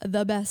have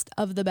the best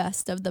of the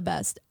best of the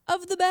best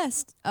of the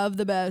best of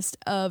the best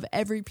of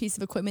every piece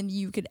of equipment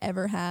you could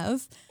ever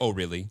have. Oh,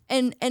 really?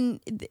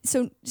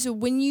 So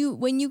when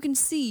you can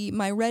see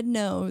my red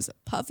nose,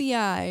 puffy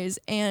eyes,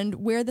 and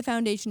where the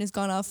foundation has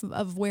gone off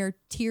of where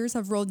tears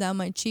have rolled down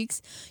my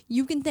cheeks,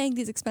 you can thank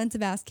these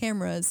expensive ass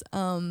cameras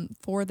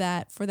for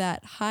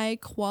that high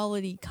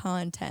quality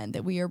content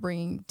that we are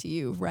bringing to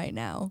you right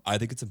now. I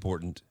think it's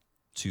important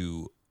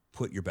to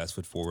put your best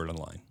foot forward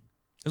online.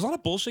 There's a lot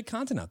of bullshit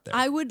content out there.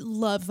 I would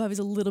love if I was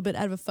a little bit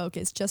out of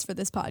focus just for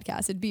this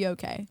podcast. It'd be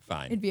okay.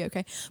 Fine. It'd be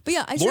okay. But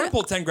yeah, Lauren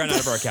pulled $10,000 out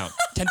of our account.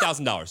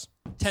 $10,000.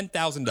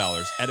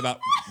 $10,000 at about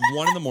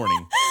 1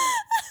 a.m.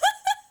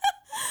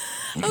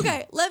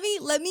 Okay, let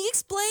me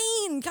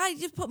explain. God, you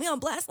just put me on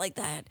blast like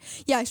that.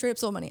 Yeah, I straight up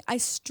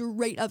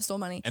stole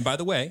money. And by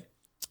the way,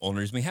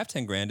 only reason we have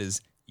 $10,000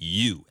 is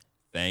you.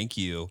 Thank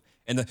you.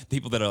 And the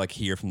people that are like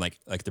here from like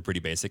the Pretty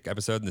Basic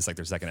episode, and this like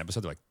their second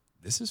episode, they're like,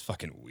 this is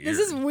fucking weird. This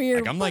is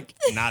weird. Like I'm like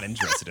not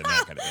interested in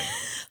that kind of thing.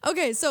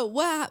 Okay, so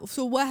what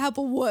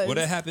happened was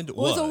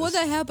So what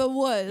happened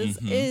was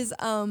is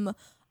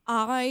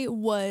I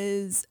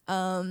was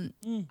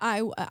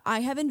I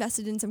have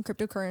invested in some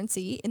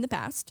cryptocurrency in the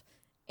past.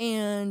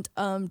 And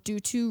due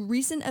to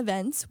recent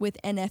events with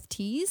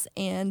NFTs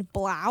and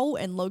Blau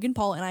and Logan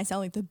Paul, and I sound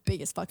like the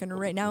biggest fucking nerd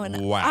right now,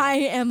 and Wow. I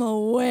am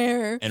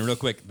aware. And real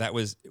quick,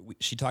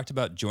 she talked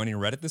about joining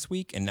Reddit this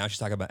week, and now she's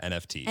talking about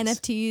NFTs.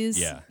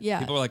 NFTs. Yeah.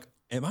 People are like,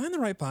 am I on the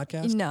right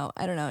podcast? No,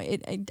 I don't know.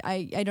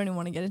 I don't even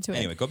want to get into it.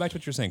 Anyway, go back to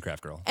what you're saying,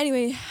 Craft Girl.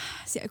 Anyway,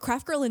 see,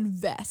 Craft Girl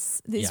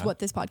Invests is Yeah. what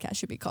this podcast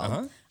should be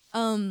called.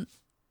 Uh-huh.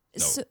 No,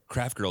 So-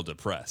 Craft Girl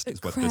Depressed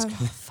is what this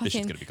is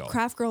going to be called.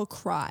 Craft Girl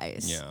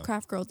Cries. Yeah.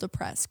 Craft Girl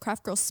Depressed.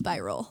 Craft Girl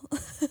Spiral.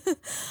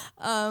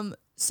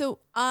 So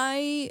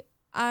I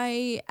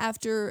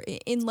after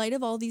in light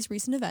of all these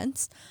recent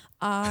events,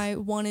 I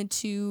wanted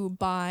to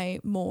buy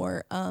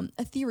more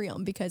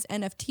Ethereum because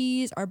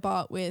NFTs are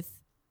bought with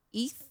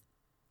ETH.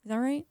 Is that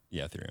right?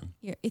 Yeah, Ethereum.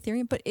 Yeah,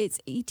 Ethereum, but it's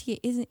ETH.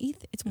 Isn't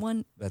ETH? It's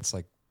one. That's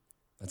like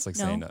No.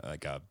 saying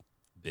like a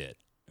bit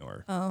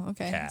or Oh,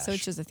 okay. Cash. So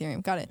it's just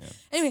Ethereum. Got it. Yeah.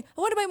 Anyway,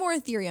 I want to buy more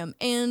Ethereum.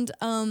 And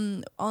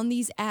on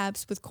these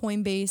apps with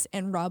Coinbase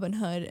and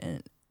Robinhood,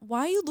 and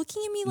why are you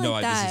looking at me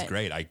like that? This is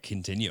great. I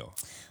continue.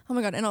 Oh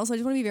my God. And also, I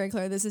just want to be very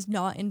clear. This is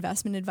not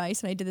investment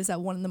advice. And I did this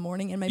at 1 a.m.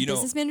 And my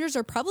business managers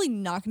are probably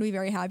not going to be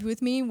very happy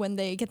with me when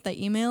they get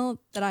the email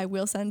that I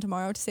will send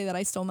tomorrow to say that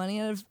I stole money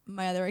out of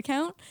my other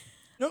account.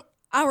 Nope.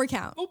 Our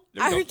account. Oh,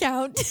 there we Our go.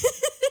 account.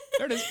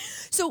 There it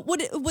is. So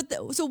what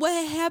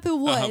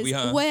happened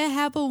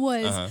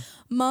was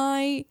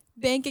my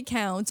bank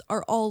accounts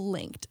are all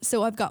linked.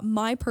 So I've got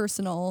my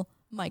personal,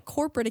 my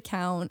corporate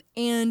account,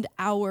 and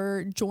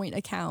our joint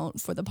account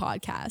for the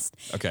podcast.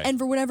 Okay. And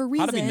for whatever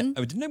How did reason,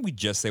 didn't we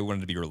just say we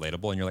wanted to be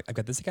relatable? And you're like, I've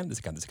got this account, this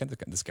account, this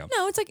account, this account.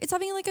 no, it's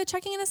having like a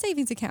checking and a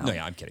savings account. No,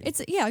 yeah, I'm kidding.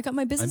 I got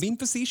my business. I'm being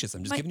facetious.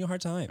 I'm just giving you a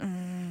hard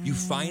time. You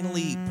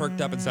finally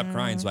perked up and stopped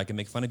crying so I can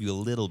make fun of you a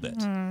little bit.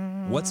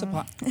 What's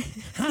a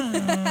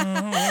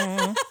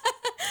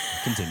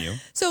Continue.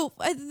 So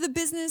the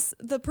business,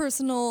 the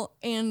personal,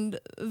 and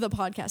the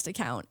podcast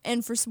account.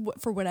 And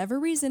for whatever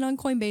reason on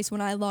Coinbase,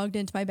 when I logged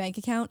into my bank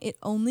account, it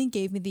only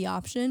gave me the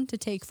option to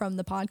take from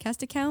the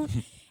podcast account.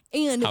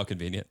 And How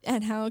convenient.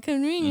 And how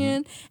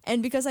convenient.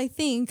 And because I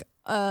think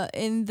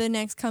in the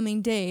next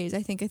coming days,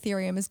 I think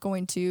Ethereum is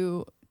going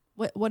to,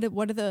 what do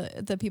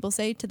the people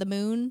say? To the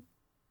moon?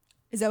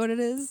 Is that what it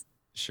is?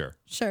 Sure.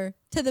 Sure.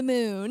 To the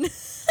moon.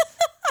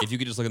 If you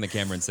could just look in the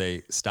camera and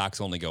say,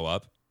 stocks only go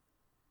up.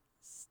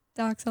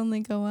 Stocks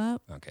only go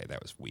up. Okay,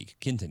 that was weak.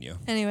 Continue.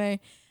 Anyway,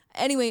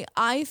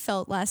 I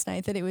felt last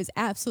night that it was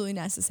absolutely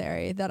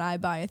necessary that I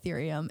buy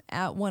Ethereum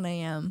at 1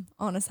 a.m.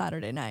 on a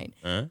Saturday night.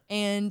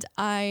 And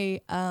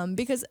I,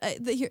 because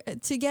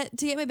to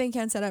get my bank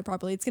account set up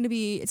properly, it's gonna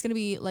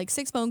be like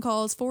 6 phone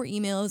calls, 4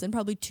 emails, and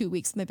probably 2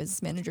 weeks with my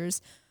business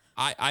managers.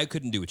 I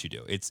couldn't do what you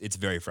do. It's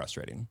very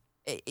frustrating.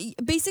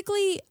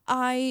 Basically,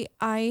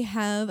 I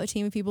have a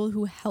team of people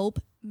who help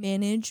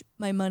manage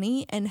my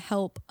money and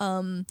help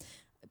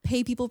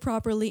pay people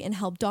properly and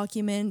help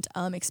document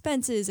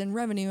expenses and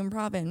revenue and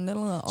profit and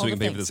all so you can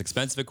pay things. for this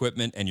expensive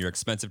equipment and your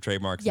expensive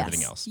trademarks and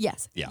everything else.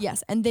 Yes. Yeah.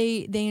 Yes. And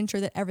they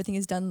ensure that everything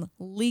is done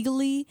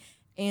legally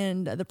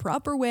and the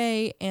proper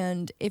way.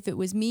 And if it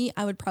was me,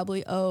 I would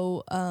probably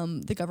owe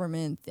the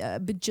government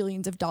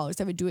bajillions of dollars.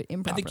 I would do it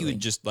improperly. I think you would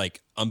just,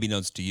 like,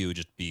 unbeknownst to you,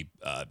 just be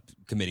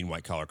committing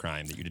white collar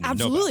crime that you didn't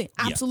Absolutely. even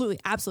know about.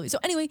 Absolutely. So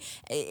anyway,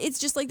 it's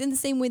just like in the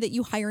same way that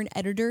you hire an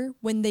editor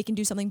when they can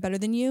do something better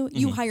than you,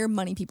 you hire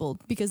money people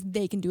because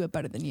they can do it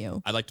better than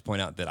you. I'd like to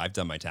point out that I've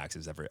done my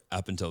taxes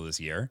up until this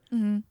year.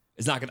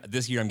 It's not gonna.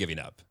 This year I'm giving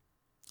up.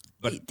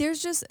 But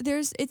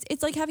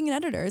it's like having an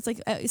editor. It's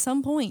like at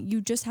some point you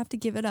just have to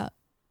give it up.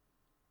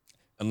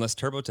 Unless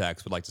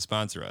TurboTax would like to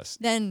sponsor us.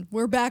 Then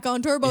we're back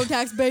on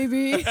TurboTax,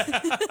 baby.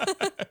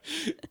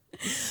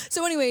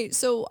 So anyway,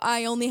 so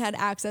I only had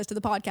access to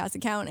the podcast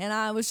account and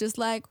I was just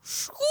like,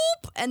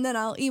 swoop, and then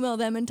I'll email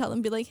them and tell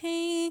them, be like,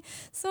 hey,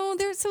 so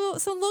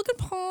Logan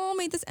Paul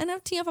made this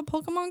NFT of a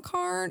Pokemon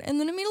card and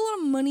then it made a lot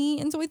of money.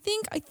 And so I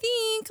think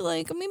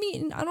like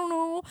maybe, I don't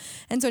know.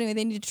 And so anyway,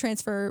 they need to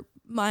transfer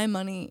my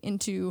money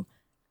into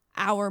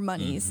our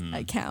money's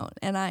account.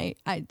 And I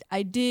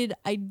did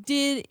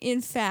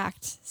in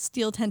fact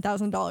steal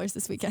 $10,000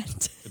 this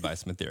weekend To buy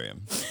some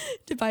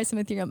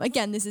Ethereum.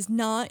 Again, this is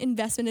not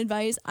investment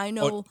advice. I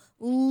know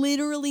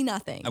literally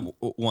nothing.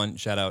 One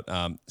shout out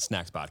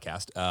Snacks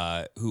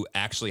Podcast, who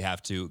actually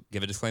have to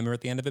give a disclaimer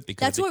at the end of it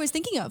because That's what I was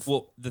thinking of.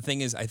 Well, the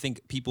thing is, I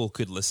think people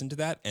could listen to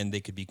that and they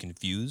could be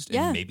confused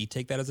and maybe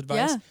take that as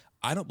advice. Yeah.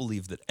 I don't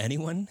believe that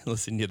anyone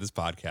listening to this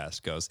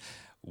podcast goes,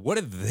 what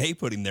are they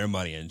putting their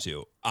money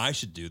into? I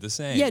should do the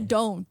same. Yeah,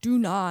 do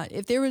not.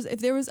 If there was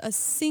a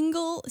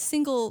single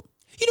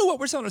You know what?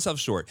 We're selling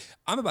ourselves short.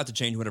 I'm about to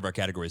change one of our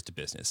categories to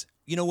business.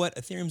 You know what?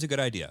 Ethereum's a good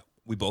idea.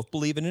 We both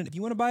believe in it. If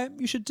you want to buy it,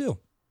 you should too.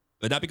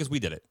 But not because we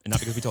did it and not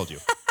because we told you.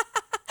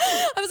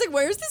 I was like,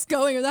 where's this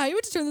going? Or how you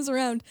want to turn this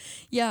around?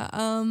 Yeah.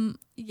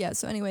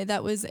 So anyway,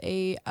 that was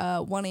a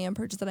 1 a.m.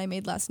 purchase that I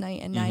made last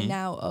night, and I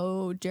now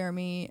owe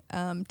Jeremy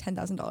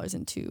 $10,000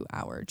 into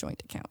our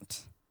joint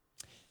account.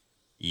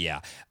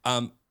 Yeah.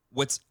 The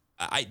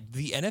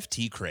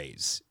NFT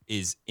craze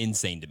is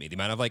insane to me. The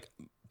amount of like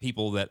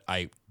people that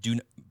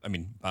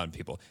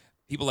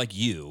people like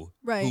you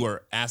Right. who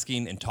are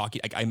asking and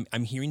talking. Like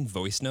I'm hearing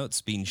voice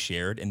notes being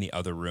shared in the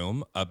other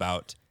room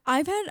about.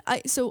 I've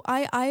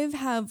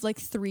have like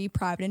 3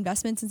 private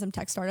investments in some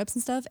tech startups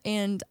and stuff,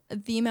 and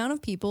the amount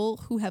of people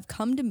who have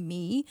come to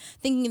me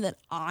thinking that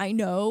I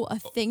know a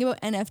thing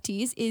about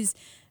NFTs is,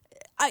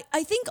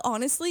 I think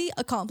honestly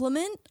a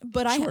compliment,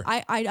 but Sure.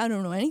 I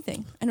don't know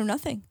anything. I know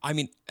nothing. I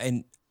mean,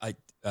 and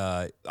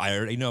I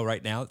already know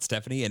right now that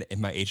Stephanie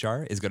and my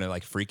HR is going to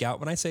like freak out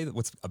when I say that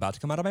what's about to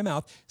come out of my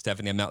mouth.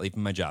 Stephanie, I'm not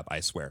leaving my job. I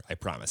swear. I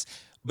promise.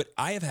 But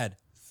I have had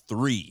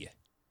three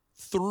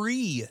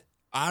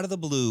out of the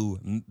blue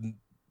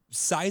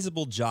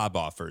sizable job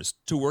offers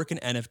to work in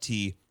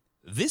NFT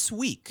this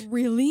week.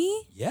 Really?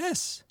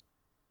 Yes.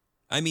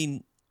 I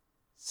mean,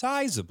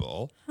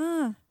 sizable.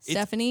 Huh.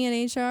 Stephanie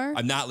in HR?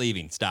 I'm not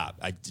leaving.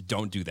 Stop.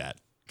 Don't do that.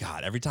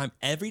 God, every time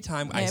I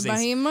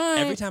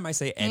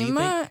say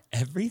anything,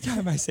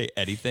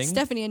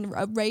 Stephanie and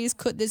a raise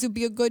this would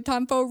be a good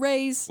time for a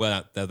raise.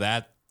 Well,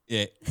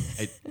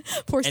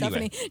 Poor anyway,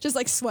 Stephanie, just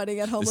like sweating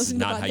at home this is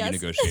listening to not how you podcasts.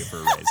 negotiate for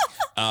a raise.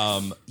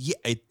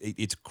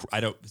 I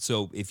don't.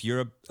 So if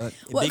you're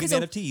big into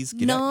NFTs,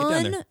 get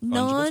down there.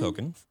 Fungible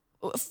token.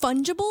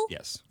 Fungible?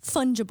 Yes.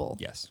 Fungible.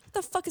 Yes. What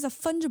the fuck is a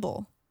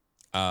fungible?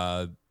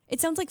 It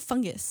sounds like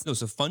fungus. No.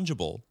 So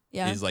fungible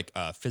Yeah. is like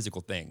a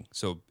physical thing.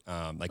 So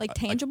Like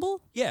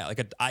tangible? like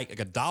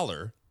a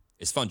dollar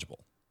is fungible.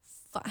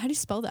 How do you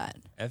spell that?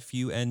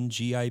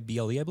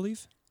 FUNGIBLE, I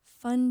believe.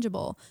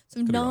 Fungible.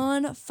 So be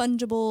wrong.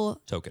 non-fungible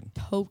Token.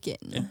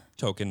 token.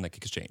 Token like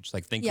exchange.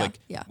 Like think Yeah, like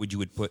yeah. would you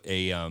would put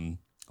a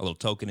little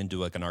token into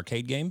like an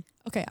arcade game?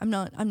 Okay, I'm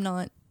not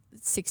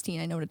 16.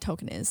 I know what a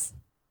token is.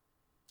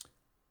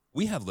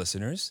 We have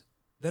listeners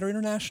that are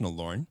international,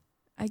 Lauren.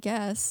 I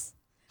guess.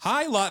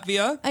 Hi,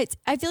 Latvia.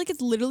 I feel like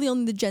it's literally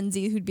only the Gen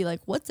Z who'd be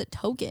like, "What's a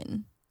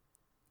token?"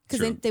 Because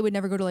True. they would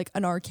never go to like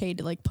an arcade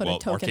to like put a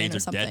token in arcades or are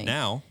something. dead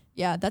now.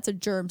 Yeah, that's a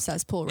germ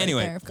cesspool right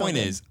Anyway, there. of point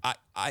COVID. is,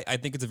 I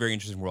think it's a very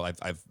interesting world.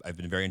 I've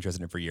been very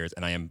interested in it for years,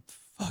 and I am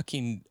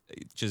fucking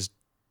just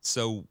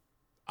so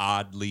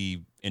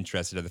oddly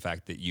interested in the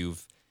fact that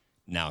you've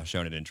now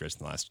shown an interest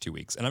in the last 2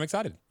 weeks, and I'm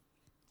excited.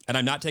 And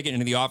I'm not taking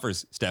any of the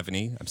offers,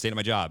 Stephanie. I'm staying at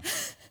my job.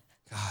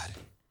 God,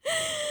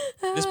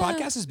 this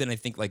podcast has been, I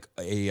think, like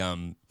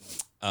a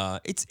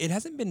It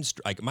hasn't been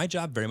like my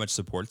job very much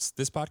supports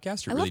this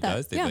podcast. It I really love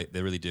that. does. Yeah.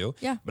 They really do.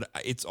 Yeah. But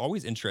it's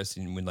always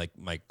interesting when like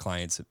my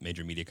clients at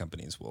major media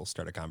companies will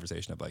start a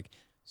conversation of like,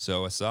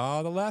 so I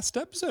saw the last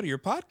episode of your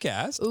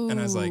podcast, and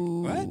I was like,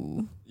 what?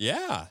 Ooh.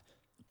 Yeah,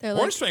 They're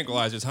horse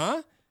tranquilizers,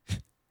 huh?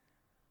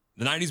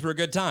 The 90s were a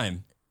good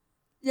time.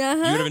 yeah,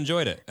 You would have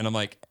enjoyed it. And I'm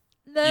like,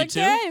 you too?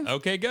 Okay.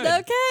 Okay, good.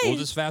 Okay. We'll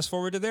just fast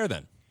forward to there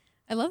then.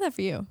 I love that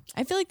for you.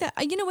 I feel like that.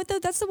 You know what though?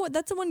 That's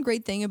the one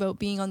great thing about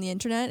being on the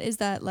internet is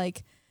that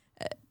like,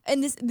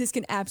 and this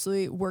can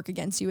absolutely work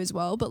against you as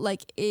well. But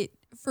like it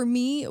for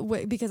me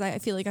because I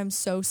feel like I'm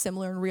so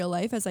similar in real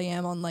life as I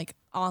am on like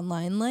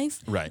online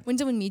life. Right. When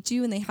someone meets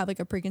you and they have like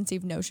a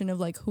preconceived notion of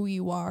like who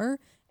you are,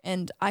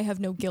 and I have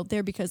no guilt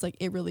there because like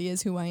it really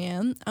is who I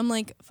am. I'm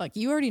like, fuck,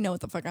 you already know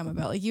what the fuck I'm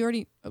about. Like you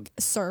already, okay,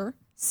 sir,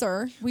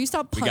 will you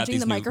stop punching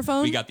the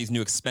microphone? We got these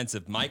new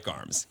expensive mic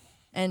arms.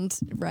 And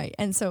right.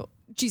 And so,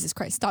 Jesus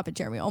Christ, stop it,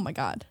 Jeremy. Oh my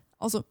God.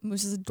 Also,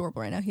 Moose is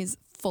adorable right now. He's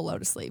full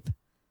out asleep.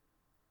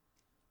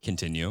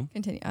 Continue.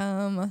 Post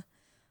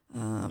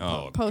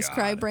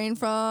cry God. brain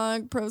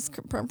frog. Post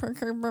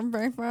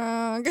brain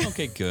frog.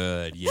 Okay,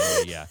 good.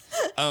 Yeah.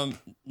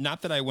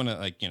 Not that I want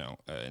to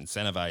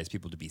incentivize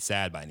people to be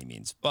sad by any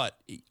means, but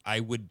I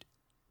would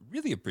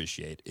really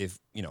appreciate if,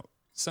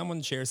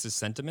 someone shares this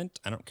sentiment.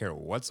 I don't care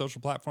what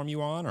social platform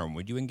you on or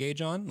what you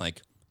engage on.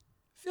 Like,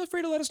 feel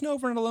free to let us know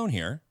if we're not alone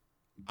here.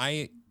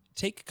 I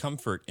take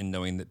comfort in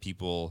knowing that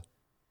people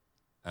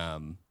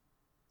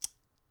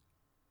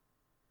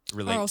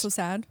relate. Are also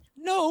sad.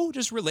 No,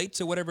 just relate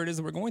to whatever it is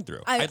that we're going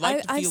through.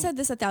 I've said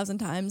this 1,000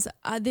 times.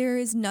 There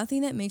is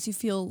nothing that makes you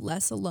feel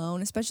less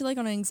alone, especially like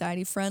on an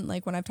anxiety front.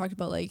 Like when I've talked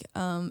about like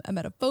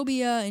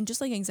emetophobia and just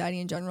like anxiety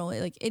in general.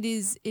 Like it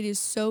is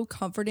so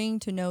comforting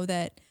to know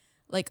that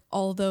like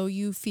although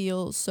you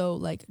feel so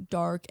like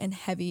dark and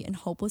heavy and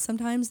hopeless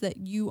sometimes, that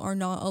you are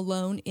not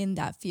alone in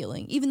that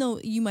feeling. Even though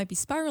you might be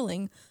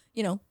spiraling,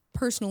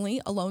 personally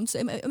alone. So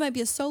it might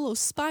be a solo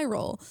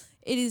spiral.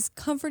 It is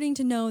comforting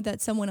to know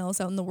that someone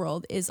else out in the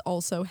world is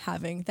also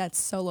having that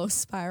solo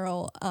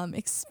spiral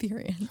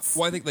experience.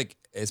 Well, I think like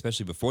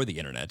especially before the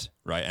internet,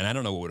 right? And I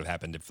don't know what would have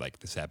happened if like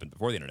this happened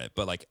before the internet,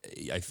 but like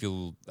I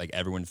feel like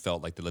everyone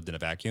felt like they lived in a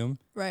vacuum,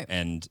 Right.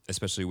 And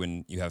especially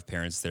when you have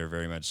parents that are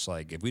very much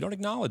like, if we don't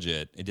acknowledge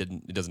it,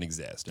 it doesn't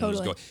exist. And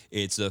Totally. just go,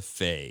 it's a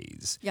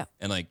phase. Yeah.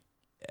 And like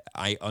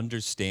I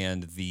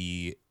understand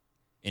the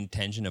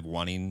intention of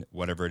wanting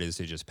whatever it is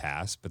to just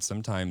pass, but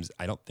sometimes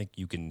I don't think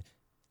you can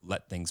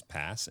let things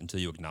pass until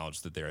you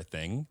acknowledge that they're a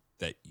thing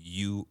that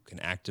you can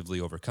actively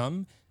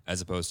overcome,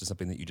 as opposed to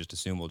something that you just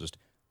assume will just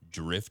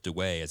drift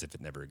away as if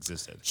it never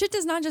existed. Shit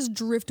does not just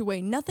drift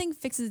away. Nothing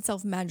fixes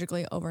itself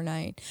magically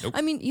overnight. Nope.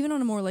 I mean, even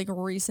on a more like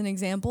recent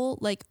example,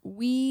 like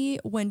we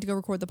went to go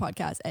record the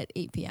podcast at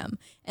 8 p.m.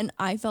 and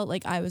I felt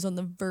like I was on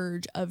the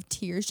verge of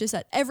tears. Just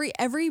at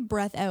every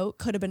breath out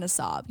could have been a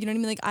sob. You know what I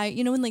mean? Like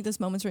in like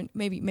those moments where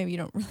maybe you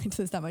don't relate to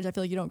this that much. I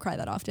feel like you don't cry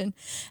that often.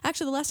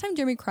 Actually, the last time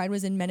Jeremy cried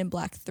was in Men in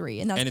Black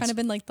 3, and that's And kind it's of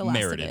been like the last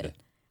merited. of it.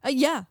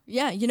 Yeah.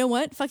 You know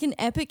what? Fucking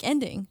epic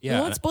ending. Yeah.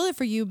 I won't spoil it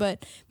for you,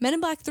 but Men in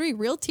Black 3,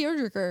 real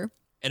tearjerker.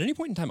 At any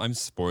point in time, I'm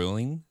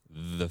spoiling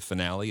the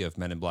finale of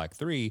Men in Black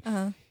 3.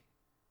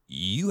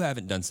 You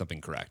haven't done something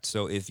correct.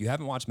 So if you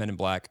haven't watched Men in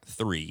Black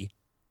 3,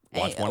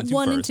 watch 1 and 2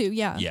 1 first. and 2,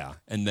 yeah. Yeah.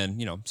 And then,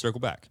 circle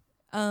back.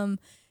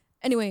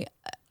 Anyway,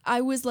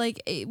 I was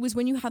like, it was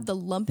when you have the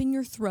lump in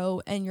your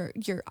throat and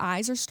your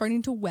eyes are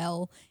starting to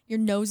well, your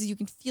nose, you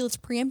can feel it's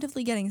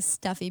preemptively getting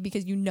stuffy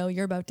because you know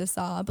you're about to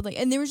sob. But like,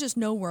 and there was just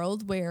no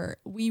world where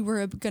we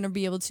were gonna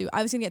be able to.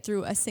 I was gonna get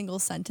through a single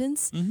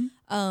sentence.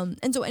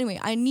 And so anyway,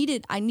 I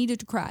needed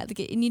to cry. Like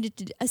it needed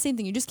to. Same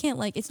thing. You just can't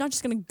like. It's not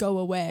just gonna go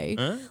away.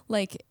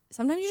 Like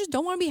sometimes you just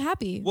don't want to be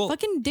happy. Well-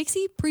 Fucking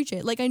Dixie, preach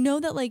it. Like I know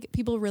that like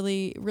people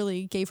really,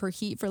 really gave her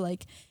heat for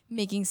like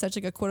making such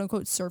like a quote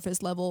unquote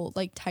surface level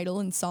like title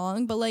and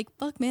song, but like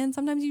fuck man,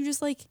 sometimes you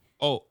just like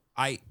Oh,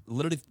 I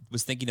literally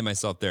was thinking to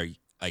myself there,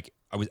 like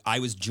I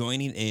was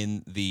joining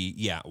in the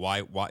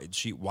why would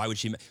she?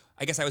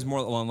 I guess I was more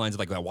along the lines of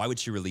like why would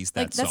she release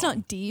that like that's song?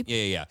 not deep.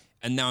 Yeah.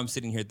 And now I'm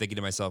sitting here thinking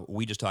to myself,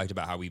 we just talked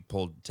about how we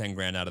pulled 10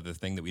 grand out of the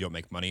thing that we don't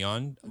make money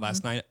on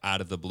last night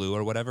out of the blue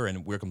or whatever,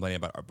 and we're complaining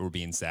about we're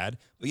being sad.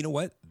 But you know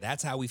what?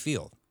 That's how we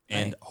feel.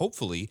 And Right.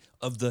 hopefully,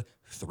 of the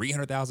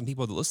 300,000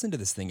 people that listen to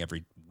this thing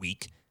every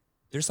week,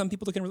 there's some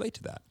people that can relate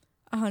to that,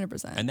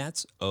 100%. and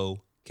that's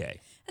okay.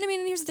 And I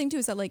mean, and here's the thing too,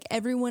 is that like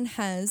everyone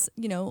has,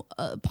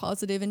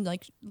 positive and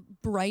like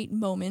bright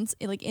moments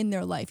like in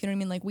their life. You know what I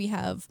mean? Like we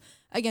have,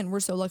 again, we're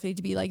so lucky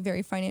to be like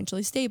very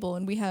financially stable,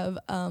 and we have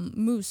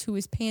Moose who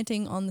is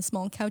panting on the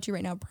small couchy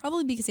right now,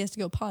 probably because he has to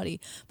go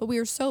potty. But we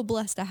are so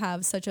blessed to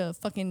have such a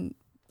fucking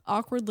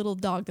awkward little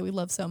dog that we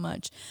love so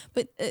much.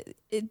 But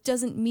it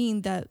doesn't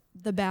mean that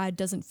the bad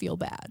doesn't feel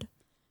bad.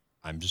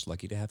 I'm just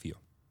lucky to have you.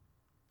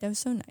 That was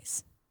so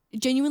nice.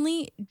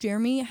 Genuinely,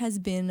 Jeremy has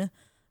been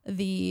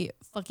the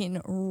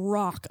fucking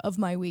rock of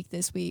my week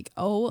this week.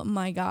 Oh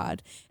my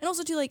God. And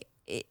also too, like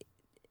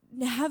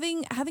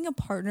having a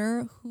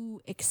partner who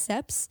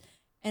accepts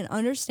and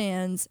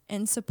understands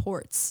and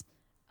supports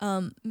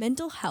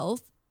mental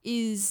health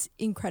is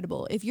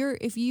incredible. If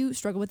you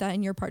struggle with that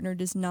and your partner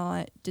does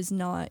not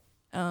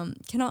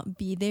cannot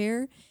be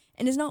there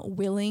and is not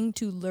willing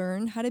to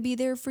learn how to be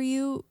there for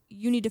you,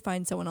 you need to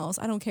find someone else.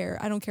 I don't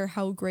care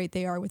how great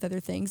they are with other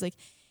things. Like,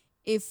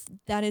 if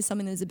that is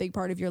something that is a big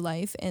part of your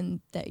life and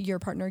that your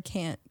partner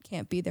can't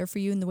be there for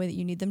you in the way that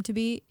you need them to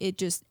be, it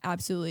just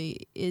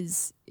absolutely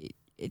is.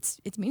 It's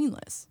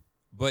meaningless.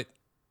 But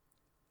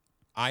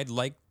I'd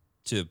like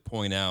to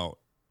point out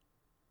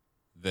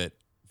that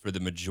for the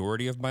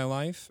majority of my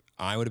life,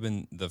 I would have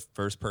been the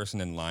first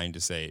person in line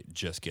to say,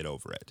 just get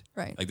over it.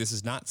 Right. Like, this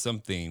is not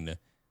something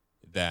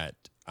that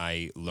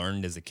I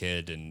learned as a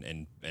kid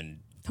and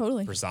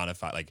Totally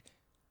personified. Like,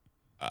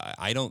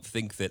 I don't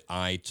think that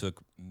I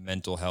took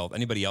mental health,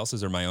 anybody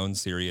else's or my own,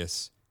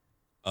 serious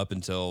up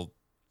until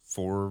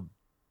 4,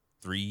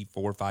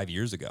 5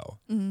 years ago.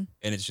 Mm-hmm.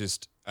 And it's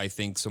just, I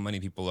think so many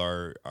people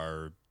are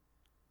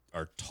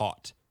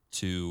taught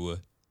to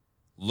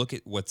look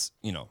at what's,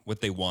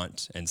 what they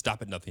want and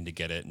stop at nothing to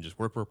get it and just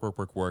work.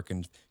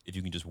 And if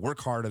you can just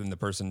work harder than the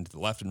person to the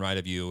left and right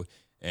of you,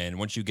 and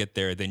once you get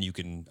there, then you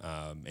can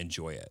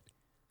enjoy it.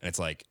 And it's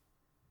like,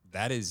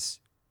 that is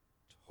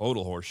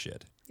total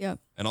horseshit. Yeah.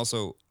 And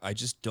also, I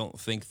just don't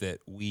think that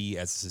we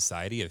as a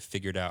society have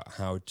figured out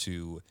how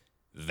to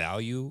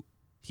value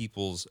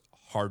people's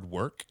hard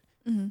work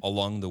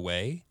along the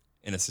way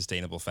in a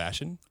sustainable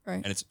fashion. Right.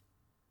 And it's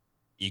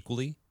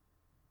equally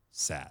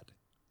sad.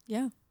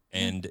 Yeah.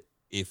 And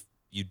if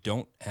you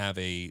don't have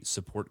a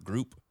support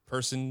group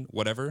person,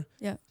 whatever,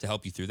 to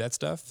help you through that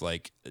stuff,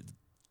 like,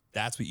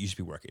 that's what you should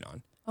be working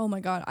on. Oh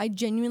my God. I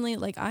genuinely,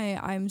 like,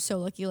 I'm so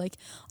lucky. Like,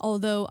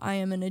 although I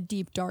am in a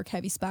deep, dark,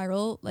 heavy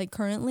spiral, like,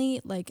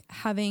 currently, like,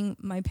 having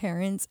my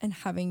parents and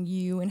having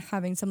you and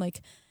having some,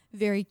 like,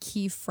 very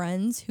key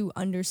friends who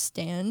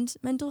understand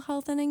mental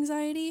health and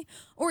anxiety,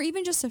 or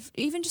even just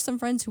some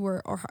friends who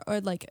are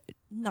like,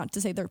 not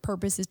to say their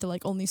purpose is to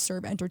like only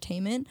serve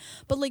entertainment,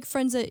 but like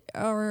friends that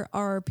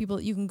are people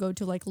that you can go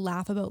to like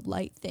laugh about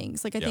light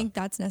things. Like, I think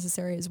that's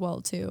necessary as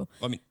well too.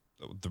 I mean,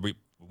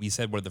 we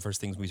said one of the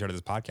first things when we started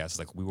this podcast is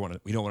like, we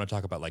don't want to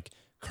talk about like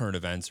current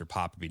events or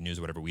pop news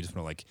or whatever. We just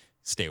want to like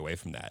stay away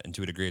from that. And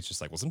to a degree, it's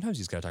just like, well, sometimes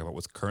you just got to talk about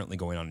what's currently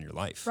going on in your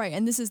life. Right.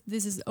 And this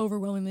is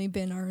overwhelmingly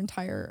been our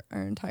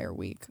entire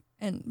week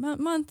and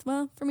month.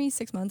 Well, for me,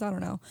 6 months. I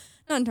don't know.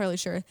 Not entirely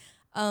sure.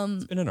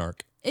 It's been an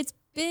arc. It's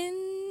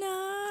been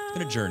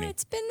a journey.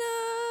 It's been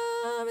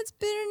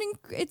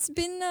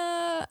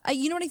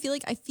you know what I feel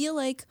like? I feel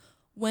like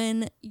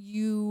when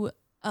you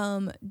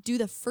do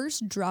the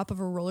first drop of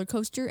a roller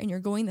coaster and you're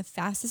going the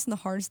fastest and the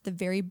hardest at the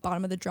very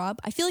bottom of the drop,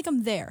 I feel like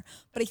I'm there,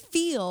 but I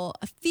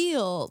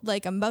feel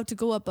like I'm about to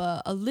go up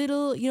a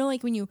little,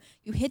 like when you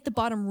hit the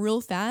bottom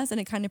real fast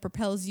and it kind of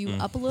propels you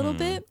up a little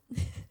bit.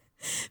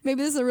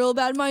 Maybe this is a real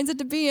bad mindset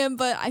to be in,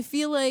 but I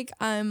feel like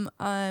I'm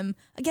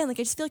again, like,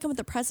 I just feel like I'm at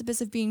the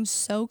precipice of being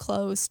so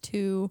close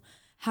to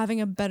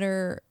having a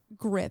better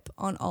grip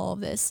on all of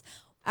this.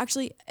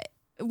 Actually,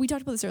 we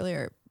talked about this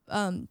earlier.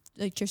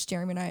 Like just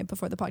Jeremy and I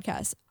before the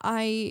podcast,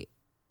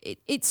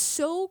 it's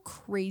so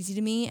crazy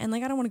to me. And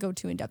like, I don't want to go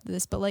too in depth with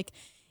this, but like,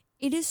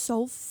 it is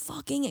so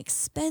fucking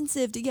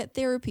expensive to get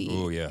therapy.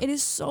 Oh yeah. It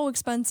is so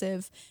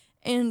expensive.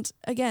 And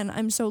again,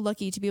 I'm so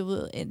lucky to be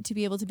able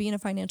to be in a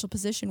financial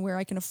position where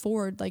I can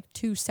afford like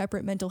 2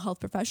 separate mental health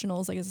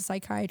professionals, like as a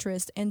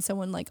psychiatrist and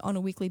someone like on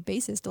a weekly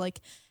basis to like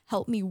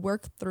help me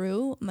work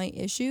through my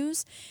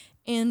issues.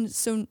 And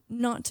so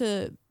not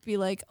to be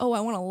like, oh,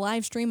 I want to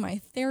live stream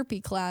my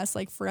therapy class,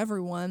 like for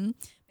everyone,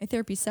 my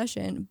therapy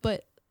session.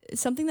 But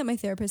something that my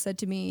therapist said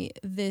to me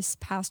this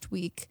past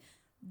week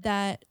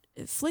that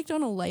flicked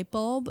on a light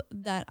bulb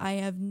that I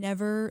have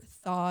never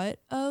thought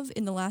of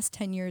in the last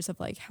 10 years of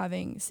like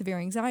having severe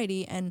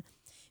anxiety and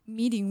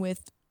meeting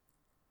with,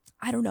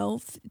 I don't know,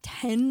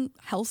 10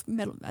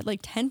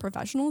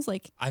 professionals.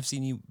 Like, I've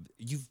seen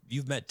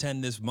you've met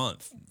 10 this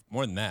month,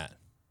 more than that.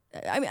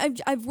 I mean,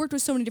 I've worked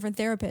with so many different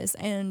therapists,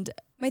 and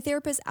my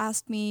therapist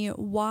asked me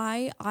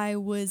why I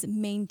was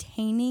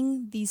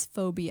maintaining these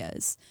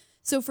phobias.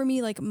 So for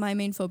me, like, my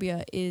main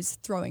phobia is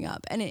throwing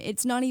up, and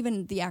it's not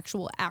even the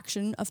actual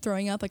action of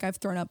throwing up. Like, I've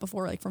thrown up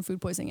before, like from food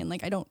poisoning, and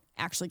like, I don't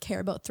actually care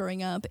about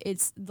throwing up.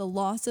 It's the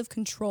loss of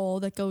control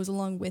that goes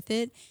along with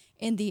it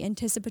and the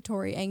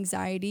anticipatory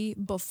anxiety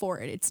before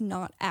it. It's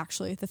not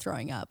actually the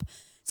throwing up.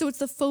 So it's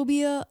the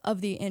phobia of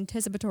the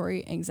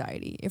anticipatory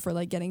anxiety, if we're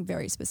like getting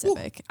very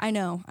specific. Ooh. I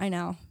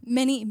know.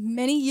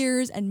 Many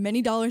years and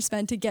many dollars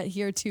spent to get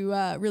here to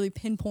really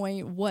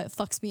pinpoint what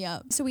fucks me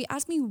up. So he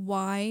asked me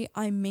why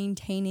I'm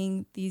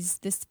maintaining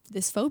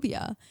this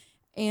phobia.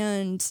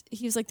 And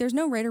he was like, there's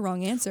no right or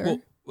wrong answer.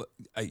 Well,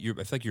 I feel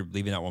like you're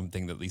leaving out one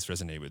thing that at least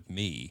resonated with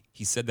me.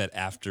 He said that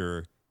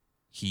after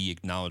he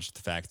acknowledged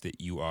the fact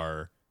that you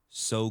are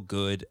so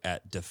good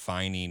at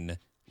defining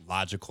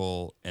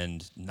logical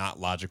and not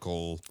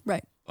logical,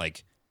 right?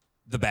 Like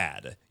the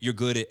bad. You're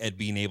good at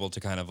being able to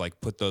kind of like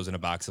put those in a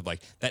box of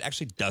like, that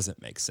actually doesn't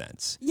make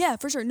sense. Yeah,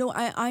 for sure. No,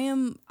 I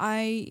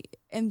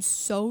am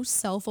so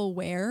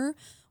self-aware,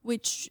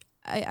 which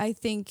I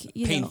think,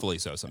 painfully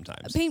so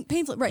sometimes.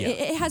 Painful, right? Yeah.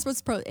 It has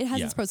its pros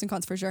and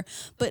cons for sure.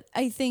 But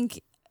I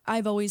think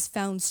I've always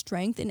found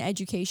strength in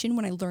education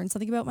when I learn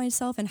something about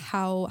myself and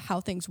how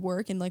things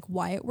work and like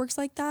why it works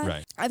like that.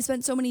 Right. I've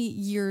spent so many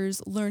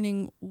years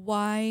learning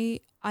why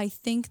I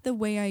think the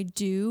way I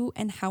do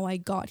and how I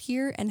got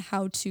here and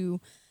how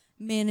to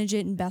manage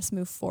it and best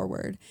move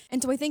forward.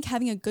 And so I think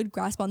having a good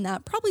grasp on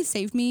that probably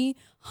saved me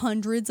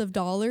hundreds of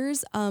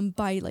dollars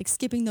by like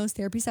skipping those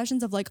therapy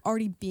sessions of like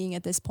already being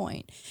at this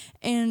point.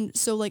 And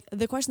so like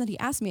the question that he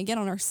asked me again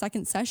on our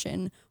second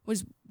session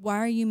was, why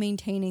are you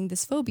maintaining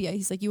this phobia?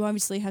 He's like, you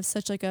obviously have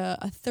such like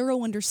a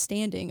thorough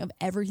understanding of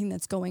everything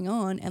that's going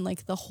on and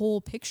like the whole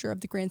picture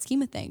of the grand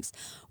scheme of things.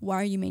 Why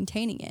are you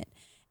maintaining it?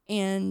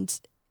 And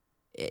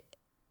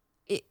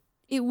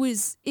it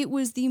was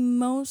the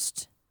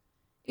most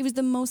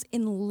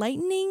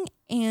enlightening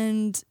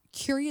and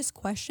curious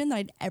question that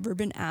I'd ever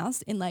been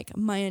asked in like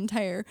my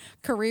entire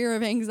career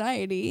of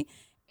anxiety.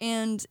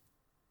 And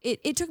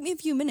it took me a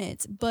few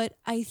minutes, but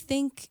I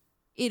think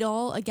it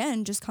all,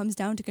 again, just comes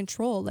down to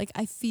control. Like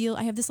I feel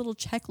I have this little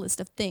checklist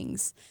of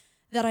things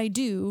that I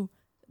do.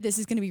 This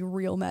is going to be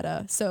real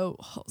meta. So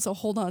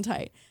hold on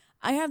tight.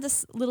 I have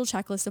this little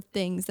checklist of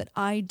things that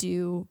I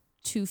do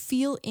to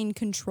feel in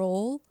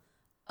control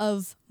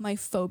of my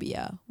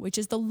phobia, which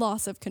is the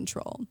loss of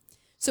control.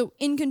 So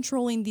in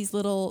controlling this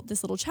little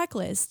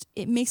checklist,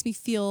 it makes me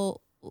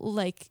feel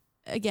like,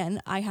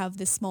 again, I have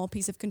this small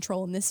piece of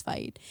control in this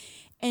fight.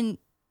 And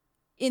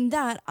in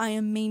that, I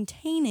am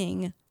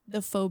maintaining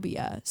the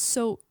phobia.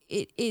 So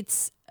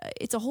it's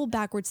a whole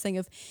backwards thing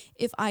of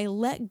if I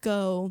let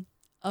go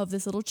of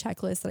this little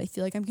checklist that I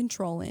feel like I'm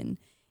controlling,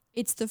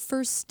 it's the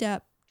first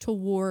step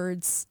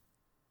towards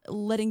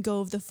letting go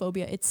of the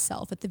phobia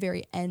itself at the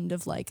very end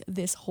of like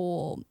this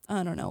whole,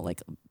 I don't know,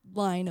 like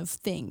line of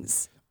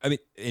things. I mean,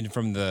 and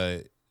from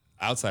the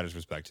outsider's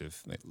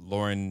perspective, like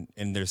Lauren,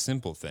 and there's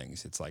simple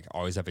things. It's like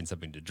always having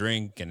something to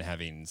drink and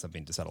having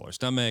something to settle her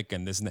stomach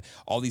and this and that,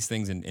 all these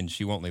things. And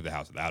she won't leave the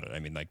house without it. I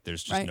mean, like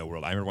there's just no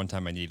world. I remember one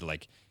time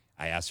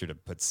I asked her to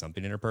put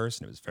something in her purse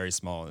and it was very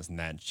small and this and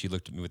that. And she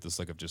looked at me with this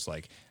look of just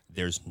like,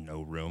 there's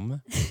no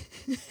room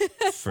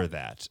for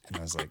that. And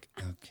I was like,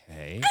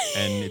 okay.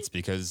 And it's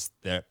because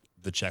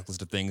the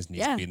checklist of things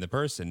needs to be in the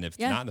purse, and if it's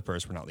not in the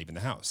purse, we're not leaving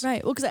the house.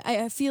 Right. Well, because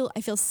I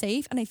feel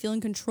safe and I feel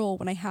in control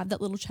when I have that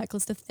little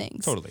checklist of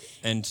things. Totally.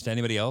 And to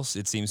anybody else,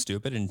 it seems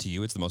stupid, and to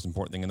you, it's the most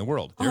important thing in the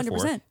world. Therefore,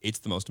 100%. It's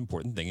the most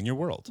important thing in your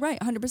world. Right.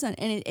 100%.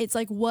 And it's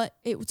like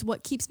it's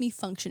what keeps me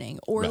functioning,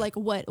 or like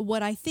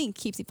what I think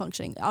keeps me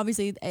functioning.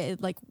 Obviously,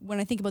 like when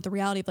I think about the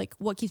reality of like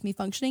what keeps me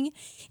functioning,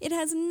 it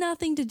has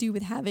nothing to do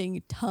with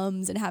having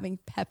Tums and having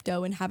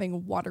Pepto and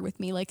having water with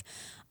me. Like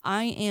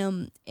I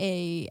am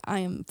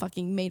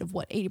fucking made of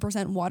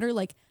 80% water,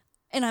 like,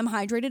 and I'm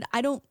hydrated.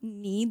 I don't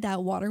need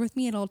that water with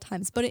me at all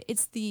times, but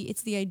it's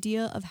the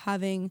idea of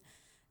having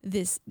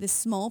this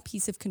small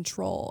piece of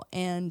control,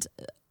 and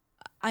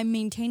I'm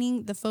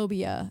maintaining the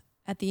phobia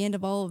at the end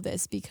of all of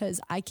this because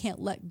I can't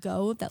let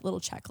go of that little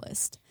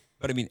checklist.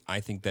 But I mean,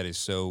 I think that is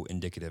so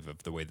indicative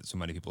of the way that so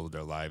many people live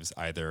their lives,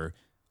 either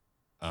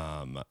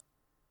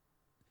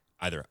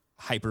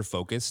hyper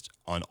focused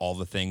on all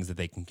the things that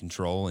they can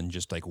control and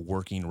just like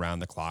working around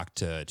the clock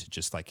to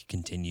just like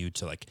continue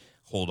to like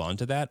hold on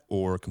to that,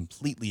 or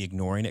completely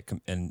ignoring it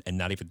and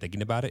not even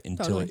thinking about it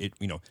until it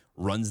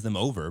runs them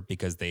over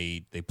because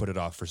they put it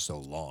off for so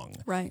long.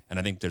 Right. And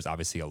I think there's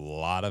obviously a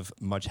lot of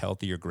much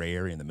healthier gray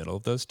area in the middle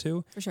of those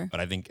two. For sure. But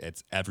I think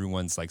it's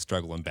everyone's like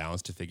struggle and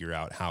balance to figure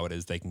out how it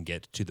is they can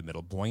get to the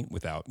middle point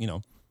without,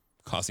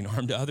 causing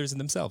harm to others and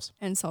themselves.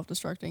 And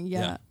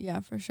self-destructing. Yeah,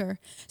 for sure.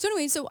 So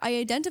anyway, so I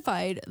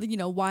identified,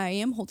 why I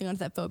am holding on to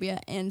that phobia.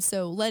 And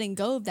so letting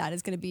go of that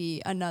is going to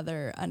be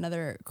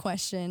another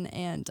question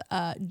and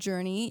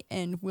journey,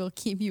 and we'll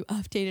keep you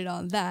updated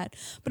on that.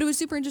 But it was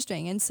super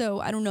interesting. And so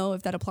I don't know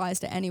if that applies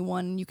to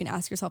anyone. You can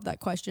ask yourself that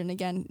question.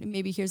 Again,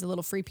 maybe here's a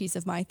little free piece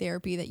of my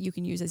therapy that you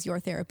can use as your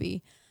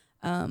therapy.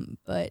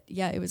 But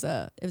yeah, it was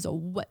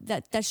what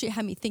that shit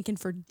had me thinking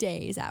for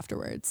days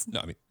afterwards. No,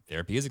 I mean,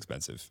 therapy is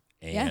expensive.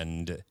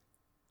 And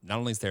not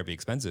only is therapy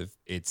expensive,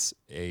 it's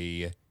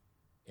a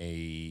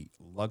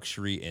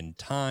luxury in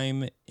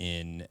time,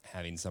 in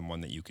having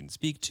someone that you can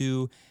speak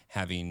to,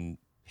 having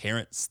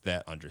parents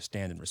that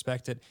understand and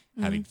respect it,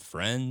 having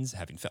friends,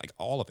 like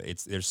all of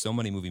it. There's so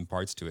many moving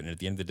parts to it. And at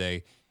the end of the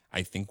day,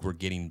 I think we're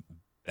getting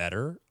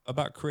better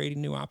about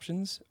creating new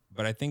options.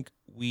 But I think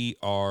we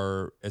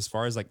are, as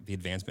far as like the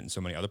advancement in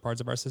so many other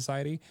parts of our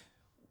society,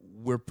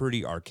 we're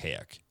pretty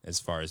archaic as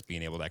far as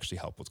being able to actually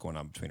help what's going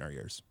on between our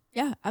ears.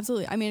 Yeah,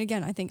 absolutely. I mean,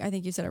 again, I think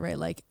you said it right.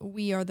 Like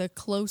we are the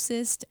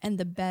closest and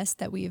the best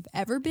that we've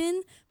ever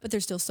been, but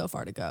there's still so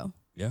far to go.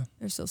 Yeah.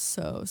 There's still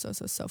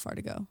so far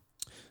to go.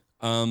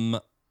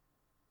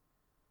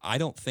 I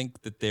don't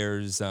think that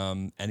there's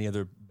any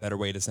other better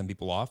way to send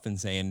people off than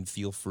saying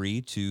feel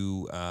free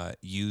to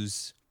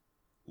use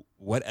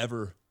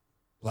whatever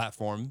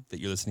platform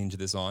that you're listening to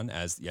this on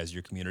as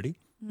your community.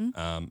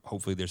 Mm-hmm.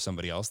 Hopefully there's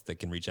somebody else that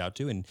can reach out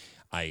to. And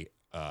I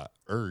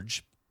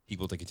urge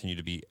people to continue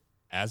to be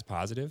as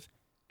positive,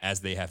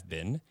 as they have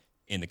been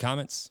in the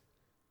comments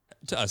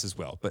to us as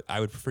well. But I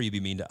would prefer you be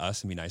mean to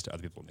us and be nice to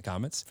other people in the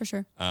comments. For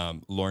sure.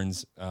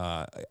 Lauren's,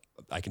 I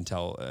can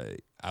tell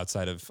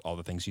outside of all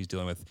the things she's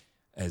dealing with,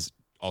 is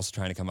also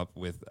trying to come up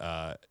with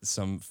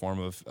some form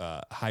of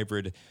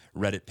hybrid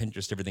Reddit,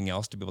 Pinterest, everything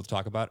else to be able to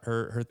talk about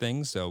her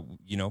things. So,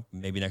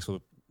 maybe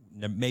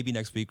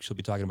next week she'll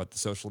be talking about the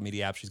social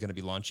media app she's going to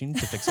be launching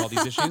to fix all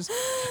these issues.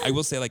 I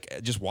will say,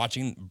 like, just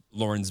watching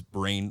Lauren's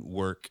brain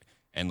work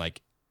and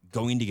like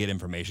going to get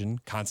information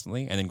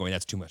constantly and then going,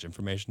 that's too much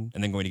information,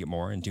 and then going to get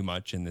more and too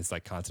much. And this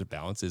like constant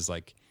balance is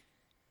like,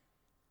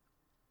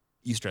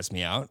 you stress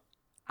me out.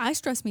 I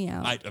stress me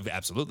out.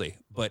 Absolutely.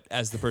 But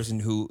as the person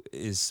who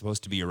is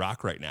supposed to be your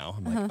rock right now,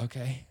 I'm like,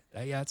 okay,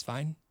 yeah, it's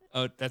fine.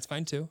 Oh, that's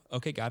fine too.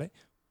 Okay, got it.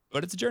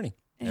 But it's a journey.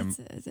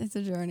 It's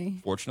a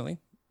journey. Fortunately,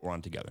 we're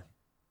on together.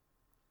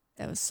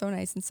 That was so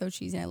nice and so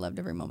cheesy. I loved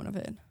every moment of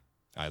it.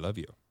 I love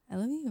you. I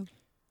love you.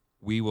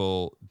 We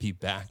will be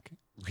back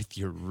with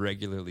your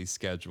regularly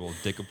scheduled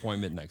dick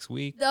appointment next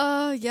week.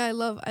 Oh yeah, I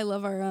love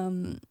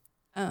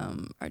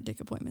our dick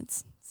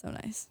appointments. So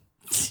nice.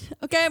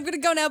 Okay, I'm gonna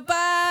go now.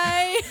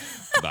 Bye.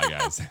 Bye,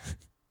 guys.